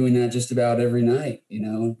I was doing that just about every night,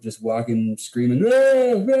 just walking, screaming,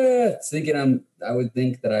 ah, ah, thinking I would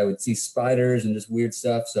think that I would see spiders and just weird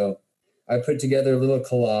stuff. So I put together a little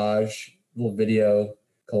video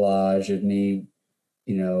collage of me,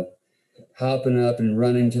 hopping up and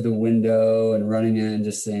running to the window and running in and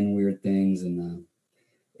just saying weird things. And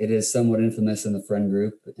it is somewhat infamous in the friend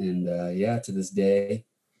group. And yeah, to this day,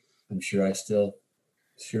 I'm sure I still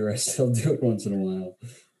do it once in a while.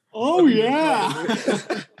 Oh yeah. I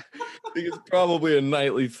think it's probably a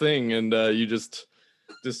nightly thing, and you just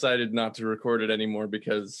decided not to record it anymore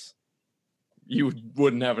because you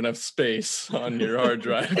wouldn't have enough space on your hard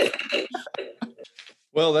drive.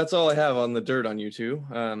 Well, that's all I have on the dirt on you two.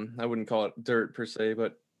 I wouldn't call it dirt per se,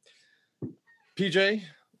 but PJ,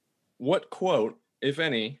 what quote, if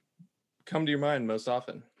any, come to your mind most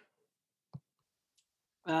often?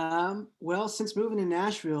 Well, since moving to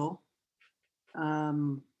Nashville,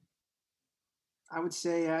 I would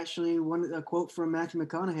say actually a quote from Matthew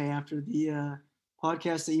McConaughey after the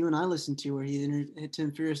podcast that you and I listened to, where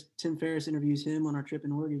Tim Ferriss interviews him on our trip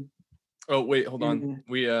in Oregon. Oh, wait, hold on.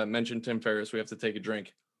 We mentioned Tim Ferriss. We have to take a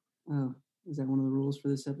drink. Oh, is that one of the rules for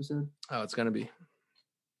this episode? Oh, it's going to be.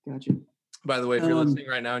 Gotcha. By the way, if you're listening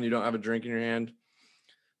right now and you don't have a drink in your hand,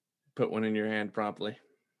 put one in your hand promptly.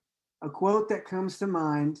 A quote that comes to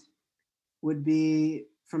mind would be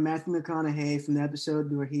from Matthew McConaughey from the episode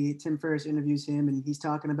where Tim Ferriss interviews him, and he's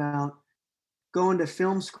talking about going to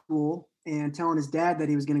film school and telling his dad that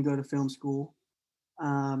he was going to go to film school.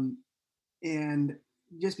 And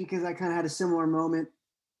just because I kind of had a similar moment,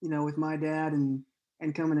 with my dad and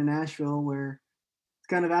coming to Nashville, where it's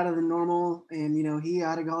kind of out of the normal, and he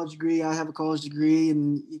had a college degree, I have a college degree,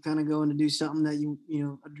 and you kind of go in to do something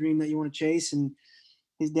that a dream that you want to chase, and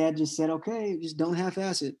his dad just said, okay, just don't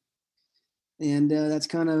half-ass it. And that's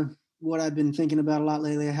kind of what I've been thinking about a lot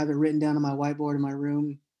lately. I have it written down on my whiteboard in my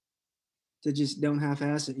room to just don't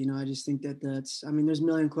half-ass it. I just think there's a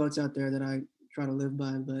million quotes out there that I try to live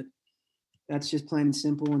by, but that's just plain and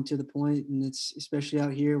simple and to the point. And it's especially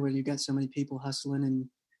out here where you've got so many people hustling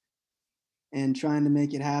and trying to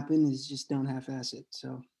make it happen, is just don't half-ass it.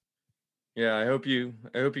 So yeah, I hope you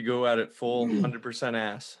go at it full 100%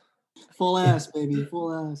 ass. Full ass, baby,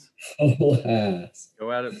 full ass. Full ass. Go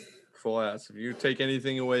at it full ass. If you take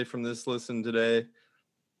anything away from this listen today,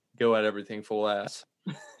 go at everything full ass.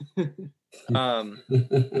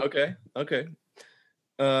 Okay.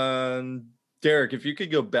 Derek, if you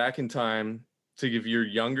could go back in time to give your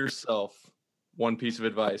younger self one piece of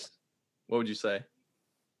advice, what would you say?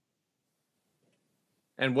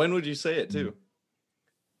 And when would you say it too?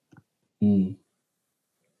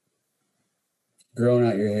 Growing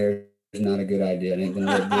out your hair is not a good idea. It ain't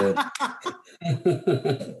gonna look good.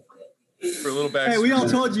 For a little back. Hey, we all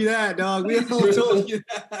told you that, dog. We all told you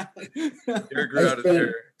that. Derek grew out his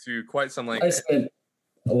hair to quite some length. I spent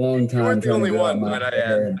a long time. You weren't the trying to only grow one, out my might I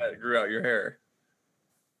hair. add, that grew out your hair.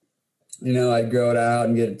 I'd grow it out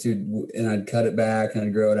and get it and I'd cut it back and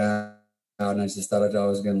I'd grow it out, and I just thought it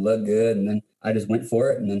was going to look good, and then I just went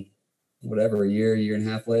for it, and then whatever, a year and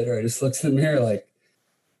a half later, I just looked in the mirror like,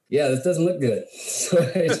 yeah, this doesn't look good. So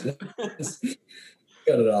I just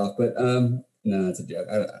cut it off. But no, it's a joke.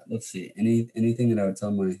 Let's see. Anything that I would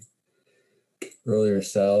tell my earlier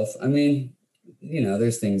self? I mean,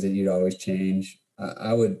 there's things that you'd always change.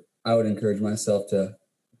 I would encourage myself to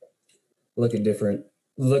look at different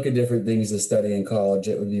things to study in college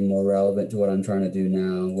that would be more relevant to what I'm trying to do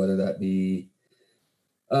now, whether that be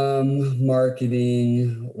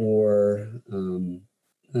marketing or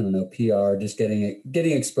I don't know, PR, just getting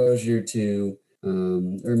exposure to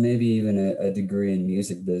or maybe even a degree in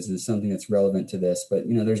music business, something that's relevant to this. But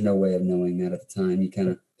there's no way of knowing that at the time. You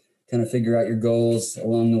kind of figure out your goals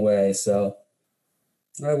along the way. So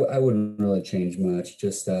I wouldn't really change much.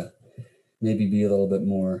 Just maybe be a little bit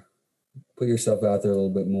more, put yourself out there a little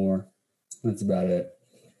bit more. That's about it.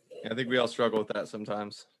 I think we all struggle with that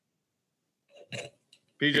sometimes.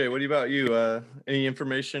 PJ, what about you? Any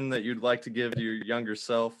information that you'd like to give to your younger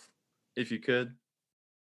self, if you could?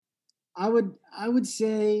 I would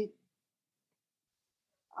say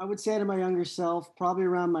to my younger self, probably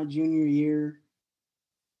around my junior year,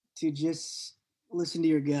 to just listen to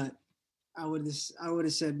your gut. I would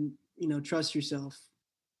have said, trust yourself.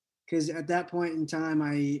 Because at that point in time,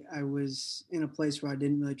 I was in a place where I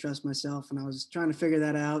didn't really trust myself, and I was trying to figure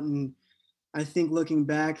that out. And I think looking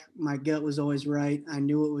back, my gut was always right. I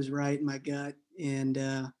knew it was right in my gut. And,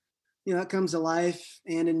 that comes to life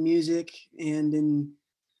and in music and in,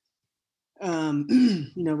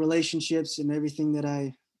 relationships, and everything that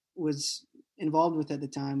I was involved with at the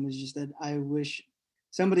time was just that I wish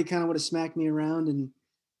somebody kind of would have smacked me around. And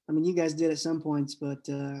I mean, you guys did at some points, but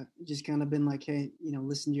just kind of been like, hey,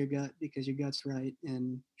 listen to your gut, because your gut's right,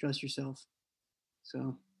 and trust yourself.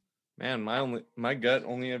 So. Man, my gut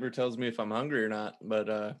only ever tells me if I'm hungry or not. But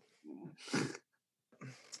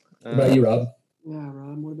what about you, Rob? Yeah,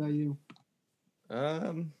 Rob. What about you?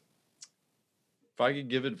 If I could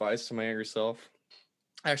give advice to my younger self,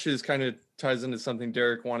 actually, this kind of ties into something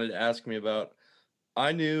Derek wanted to ask me about.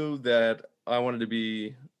 I knew that I wanted to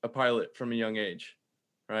be a pilot from a young age,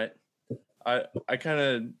 right? I kind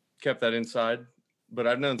of kept that inside, but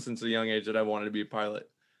I've known since a young age that I wanted to be a pilot.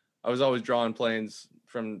 I was always drawing planes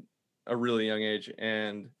from a really young age,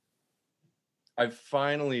 and I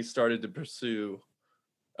finally started to pursue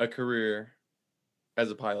a career as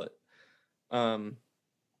a pilot.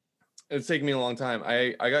 It's taken me a long time.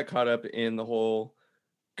 I got caught up in the whole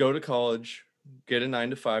go to college, get a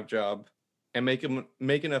 9-to-5 job, and make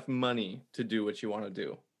enough money to do what you want to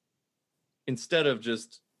do, instead of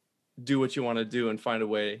just do what you want to do and find a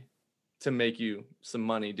way to make you some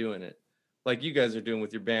money doing it, like you guys are doing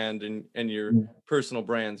with your band and your personal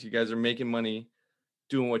brands. You guys are making money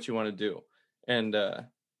doing what you want to do, and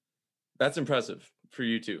that's impressive for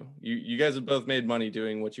you two. You guys have both made money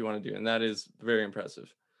doing what you want to do, and that is very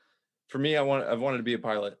impressive. For me, I've wanted to be a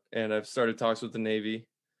pilot, and I've started talks with the Navy,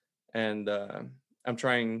 and I'm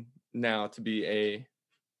trying now to be a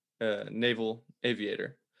naval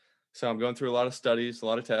aviator. So I'm going through a lot of studies, a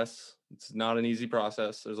lot of tests. It's not an easy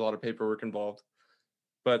process. There's a lot of paperwork involved.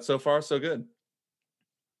 but so far so good.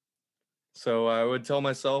 So I would tell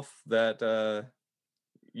myself that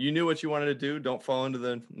you knew what you wanted to do. Don't fall into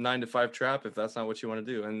the 9 to 5 trap if that's not what you want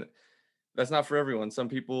to do. And that's not for everyone. Some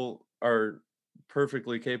people are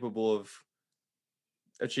perfectly capable of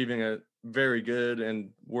achieving a very good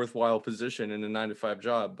and worthwhile position in a 9 to 5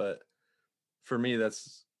 job. But for me,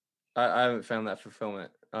 I haven't found that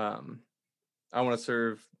fulfillment. I want to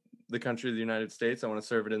serve the country of the United States. I want to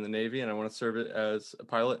serve it in the Navy, and I want to serve it as a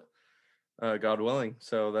pilot, God willing.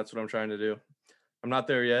 So that's what I'm trying to do. I'm not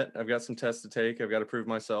there yet. I've got some tests to take. I've got to prove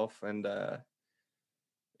myself, and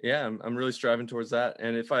yeah, I'm really striving towards that.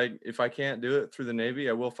 And if I can't do it through the Navy,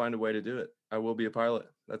 I will find a way to do it. I will be a pilot.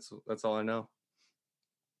 That's all I know.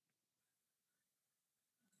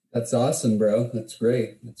 That's awesome, bro. That's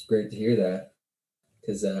great. That's great to hear that.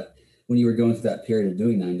 Because when you were going through that period of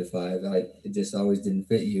doing 9 to 5, it just always didn't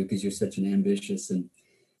fit you because you're such an ambitious and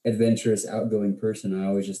adventurous, outgoing person. I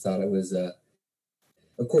always just thought it was,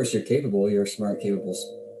 of course, you're capable. You're a smart, capable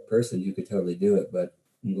person. You could totally do it. But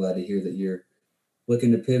I'm glad to hear that you're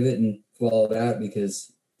looking to pivot and follow that,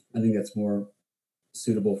 because I think that's more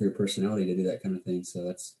suitable for your personality to do that kind of thing. So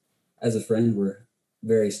that's, as a friend, we're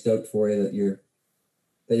very stoked for you that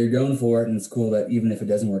you're going for it, and it's cool that even if it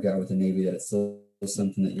doesn't work out with the Navy, that it's still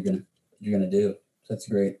something that you're gonna do. So that's a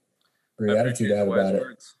great attitude to have about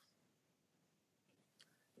it.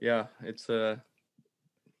 Yeah, it's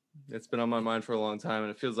been on my mind for a long time,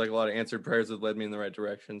 and it feels like a lot of answered prayers have led me in the right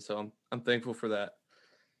direction. So I'm thankful for that.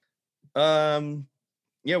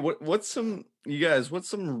 Yeah, what's some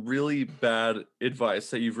really bad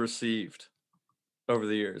advice that you've received over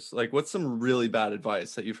the years? Like, what's some really bad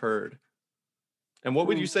advice that you've heard? And what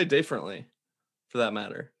would you say differently, for that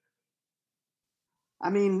matter?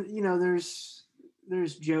 I mean,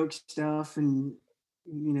 there's joke stuff and,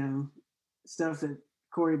 stuff that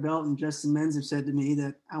Corey Belt and Justin Menz have said to me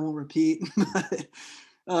that I won't repeat.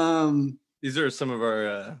 These are some of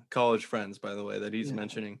our college friends, by the way, that he's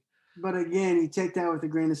mentioning. But again, you take that with a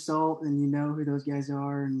grain of salt, and you know who those guys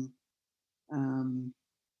are. And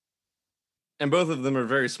both of them are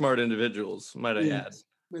very smart individuals, might I add.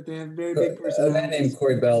 But they have very big personalities. A man named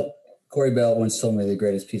Corey Belt once told me the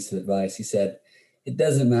greatest piece of advice. He said, "It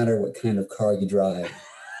doesn't matter what kind of car you drive,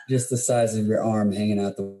 just the size of your arm hanging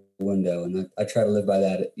out the window." And I try to live by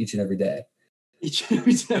that each and every day.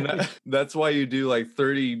 And that's why you do like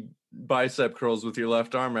 30 bicep curls with your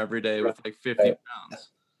left arm every day with like 50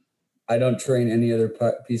 pounds. I don't train any other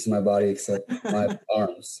piece of my body except my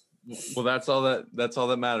arms. Well, that's all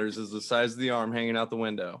that matters, is the size of the arm hanging out the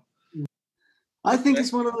window. I think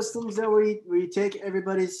it's one of those things that where you take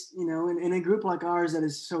everybody's, in a group like ours that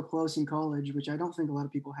is so close in college, which I don't think a lot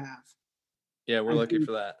of people have. Yeah, we're lucky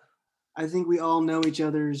for that. I think we all know each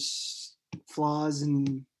other's flaws,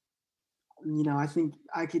 and I think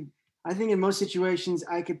in most situations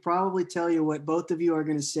I could probably tell you what both of you are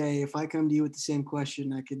going to say. If I come to you with the same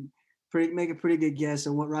question, I could make a pretty good guess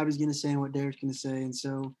on what Robbie's going to say and what Derek's going to say, and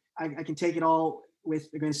so I can take it all with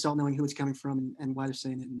a grain of salt, knowing who it's coming from and why they're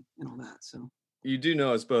saying it and all that. So. You do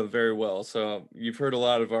know us both very well, so you've heard a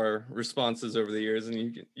lot of our responses over the years,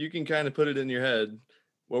 and you can kind of put it in your head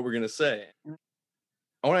what we're going to say.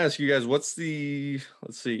 I want to ask you guys, let's see,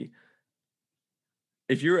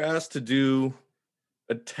 if you were asked to do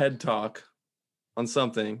a TED Talk on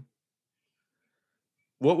something,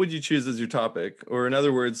 what would you choose as your topic? Or in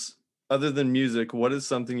other words, other than music, what is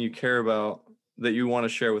something you care about that you want to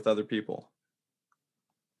share with other people?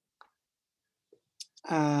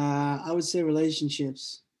 I would say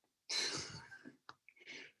relationships.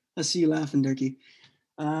 I see you laughing, Durkee.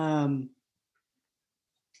 I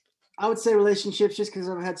would say relationships just because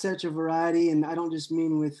I've had such a variety, and I don't just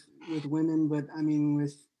mean with women, but I mean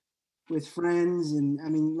with friends, and I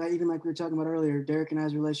mean even like we were talking about earlier, Derek and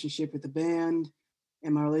I's relationship with the band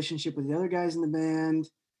and my relationship with the other guys in the band.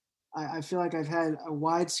 I feel like I've had a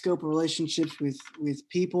wide scope of relationships with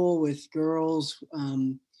people, with girls,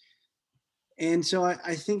 and so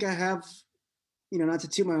I think I have, not to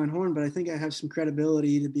toot my own horn, but I think I have some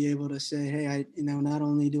credibility to be able to say, hey, not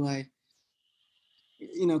only do I,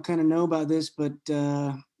 kind of know about this, but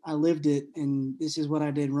I lived it, and this is what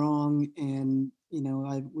I did wrong. And,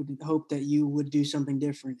 I would hope that you would do something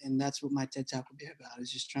different. And that's what my TED Talk would be about,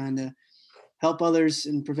 is just trying to help others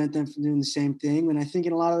and prevent them from doing the same thing. And I think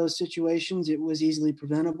in a lot of those situations, it was easily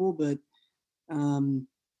preventable, but,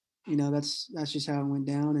 that's just how it went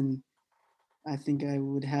down. And I think I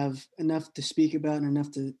would have enough to speak about and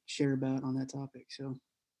enough to share about on that topic. So,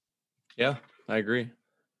 yeah, I agree.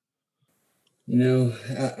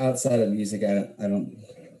 Outside of music, I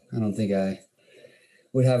don't think I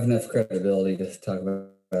would have enough credibility to talk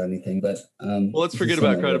about anything, but well, let's it's forget just something about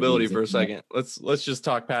I love credibility music. for a second. Let's just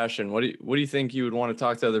talk passion. What do you think you would want to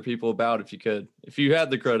talk to other people about if you could? If you had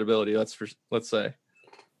the credibility, let's say.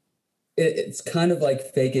 It's kind of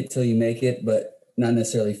like fake it till you make it, but not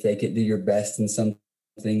necessarily fake it. Do your best in something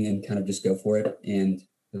and kind of just go for it, and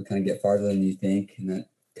you'll kind of get farther than you think. And that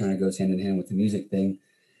kind of goes hand in hand with the music thing.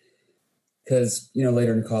 Because,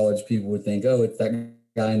 later in college, people would think, oh, it's that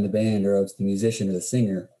guy in the band, or oh, it's the musician or the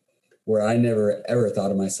singer, where I never ever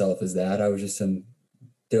thought of myself as that. I was just some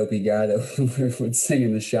dopey guy that would sing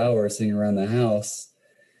in the shower, sing around the house.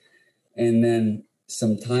 And then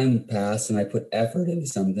some time passed and I put effort into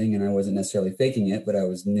something, and I wasn't necessarily faking it, but I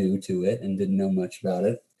was new to it and didn't know much about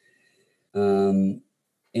it. And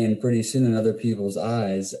pretty soon in other people's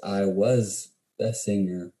eyes, I was a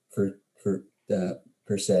singer per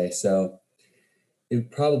se. So it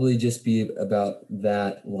would probably just be about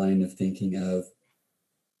that line of thinking of,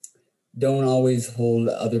 don't always hold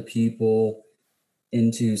other people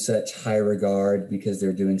into such high regard because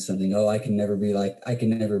they're doing something. Oh, I can never be like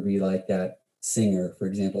that singer, for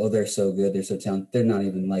example. Oh, they're so good, they're so talented. They're not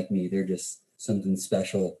even like me. They're just something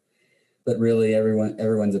special. But really,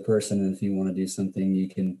 everyone's a person, and if you want to do something, you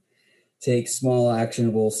can take small,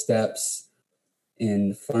 actionable steps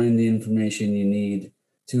and find the information you need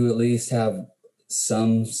to at least have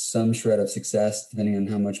some shred of success, depending on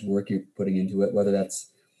how much work you're putting into it, whether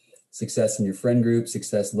that's success in your friend group,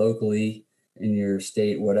 success locally, in your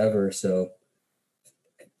state, whatever. So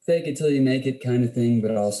fake it till you make it kind of thing,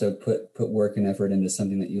 but also put work and effort into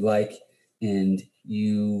something that you like, and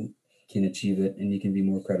you can achieve it, and you can be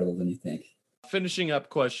more credible than you think. Finishing up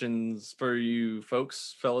questions for you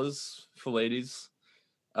folks, fellas, for ladies.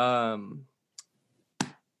 Is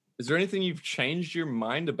there anything you've changed your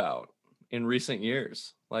mind about in recent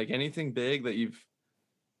years? Like anything big that you've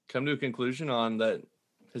come to a conclusion on that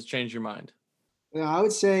has changed your mind? Yeah, I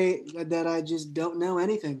would say that I just don't know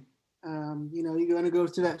anything. You're going to go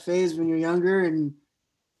through that phase when you're younger, and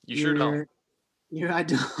you sure don't. I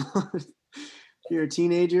don't. You're a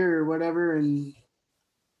teenager or whatever, and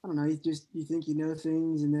I don't know. You think you know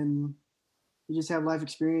things, and then you just have life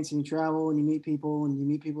experience, and you travel, and you meet people,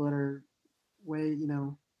 that are way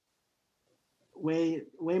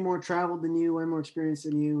more traveled than you, way more experienced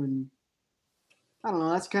than you, and I don't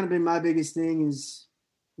know. That's kind of been my biggest thing. Is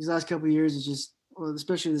these last couple of years is just, well,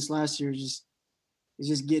 especially this last year, is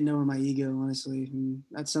just getting over my ego, honestly. And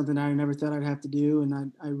that's something I never thought I'd have to do,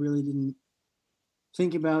 and I really didn't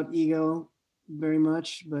think about ego very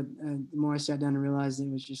much. But the more I sat down and realized it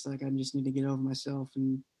was just like I just need to get over myself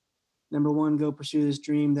and, number one, go pursue this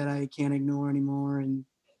dream that I can't ignore anymore, and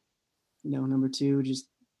number two, just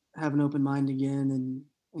have an open mind again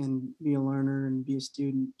and be a learner and be a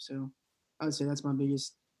student. So I would say that's my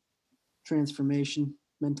biggest transformation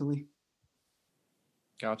mentally.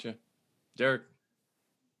 Gotcha. Derek?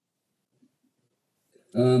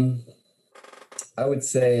 I would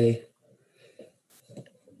say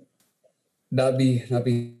not be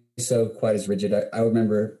so quite as rigid. I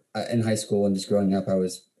remember in high school and just growing up, I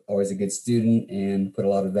was always a good student and put a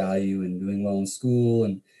lot of value in doing well in school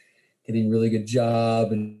and getting a really good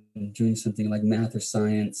job and doing something like math or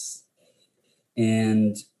science.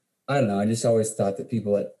 And I don't know, I just always thought that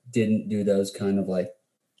people that didn't do those kind of like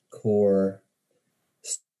core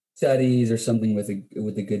studies or something with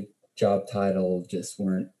a good job title just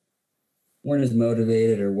weren't as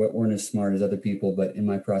motivated or weren't as smart as other people. But in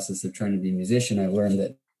my process of trying to be a musician, I learned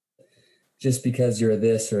that just because you're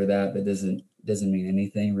this or that doesn't mean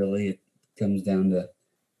anything really. It comes down to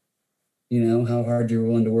how hard you're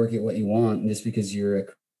willing to work at what you want. And just because you're a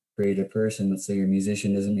creative person, let's say you're a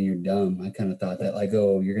musician, doesn't mean you're dumb. I kind of thought that, like,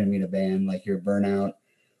 oh, you're going to meet a band, like you're burnout,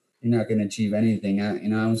 you're not going to achieve anything.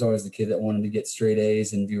 I was always the kid that wanted to get straight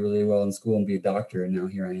A's and do really well in school and be a doctor. And now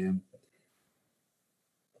here I am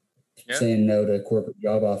saying no to corporate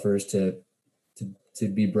job offers to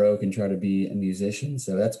be broke and try to be a musician.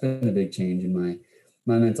 So that's been a big change in my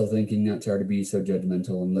mental thinking, not try to be so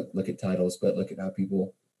judgmental and look at titles, but look at how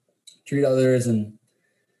people treat others and,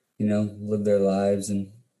 live their lives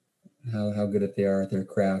and how good they are at their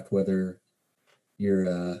craft, whether you're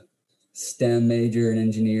a STEM major, an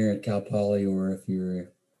engineer at Cal Poly, or if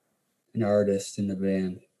you're an artist in a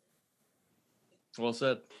band. Well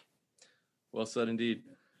said. Well said indeed.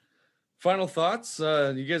 Final thoughts.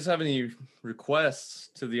 Do you guys have any requests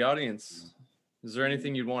to the audience? Is there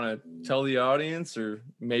anything you'd want to tell the audience or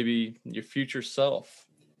maybe your future self?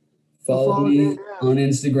 Follow me on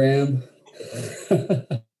Instagram.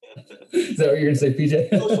 Is that what you're going to say,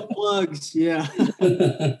 PJ? Social plugs, yeah.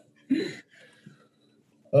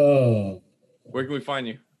 Oh. Where can we find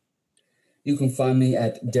you? You can find me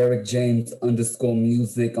at Derek James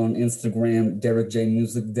 _music on Instagram,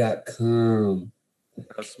 derekjmusic.com.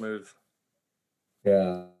 That's smooth.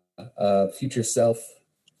 Yeah. Future self,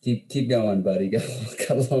 keep going, buddy. Got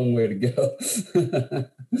a long way to go.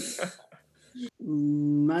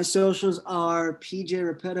 My socials are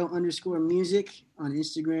PJ_Repetto_music on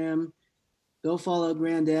Instagram. Go follow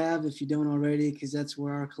Grand Ave if you don't already, because that's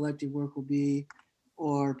where our collective work will be,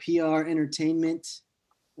 or PR Entertainment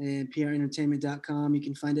and PRentertainment.com. You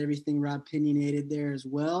can find everything Rob Pinionated there as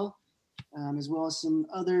well as some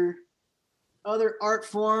other art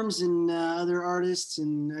forms and other artists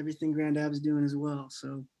and everything Grand Ave is doing as well.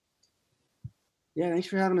 So, yeah, thanks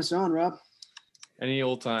for having us on, Rob. Any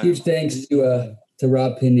old time. Huge thanks to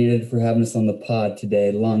Rob Pinionated for having us on the pod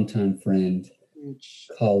today. Longtime friend,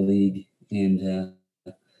 colleague, and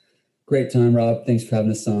great time, Rob. Thanks for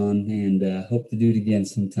having us on, and hope to do it again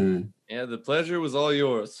sometime. Yeah, the pleasure was all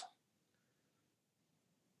yours.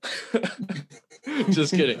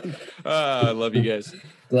 Just kidding. I love you guys.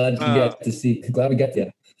 Glad we got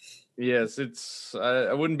you. Yes,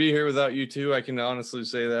 I wouldn't be here without you two. I can honestly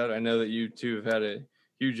say that. I know that you two have had a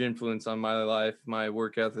huge influence on my life, my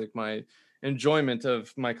work ethic, my enjoyment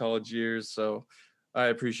of my college years. So I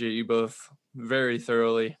appreciate you both very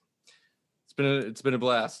thoroughly. It's been a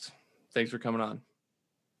blast. Thanks for coming on.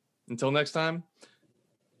 Until next time,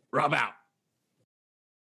 Rob out.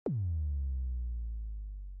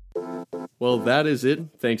 Well, that is it.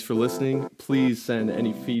 Thanks for listening. Please send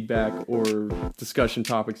any feedback or discussion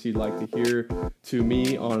topics you'd like to hear to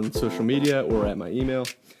me on social media or at my email.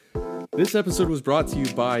 This episode was brought to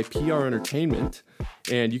you by PR Entertainment,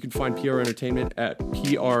 and you can find PR Entertainment at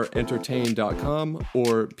prentertain.com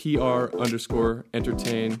or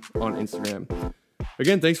PR_entertain on Instagram.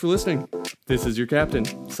 Again, thanks for listening. This is your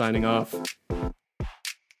captain, signing off.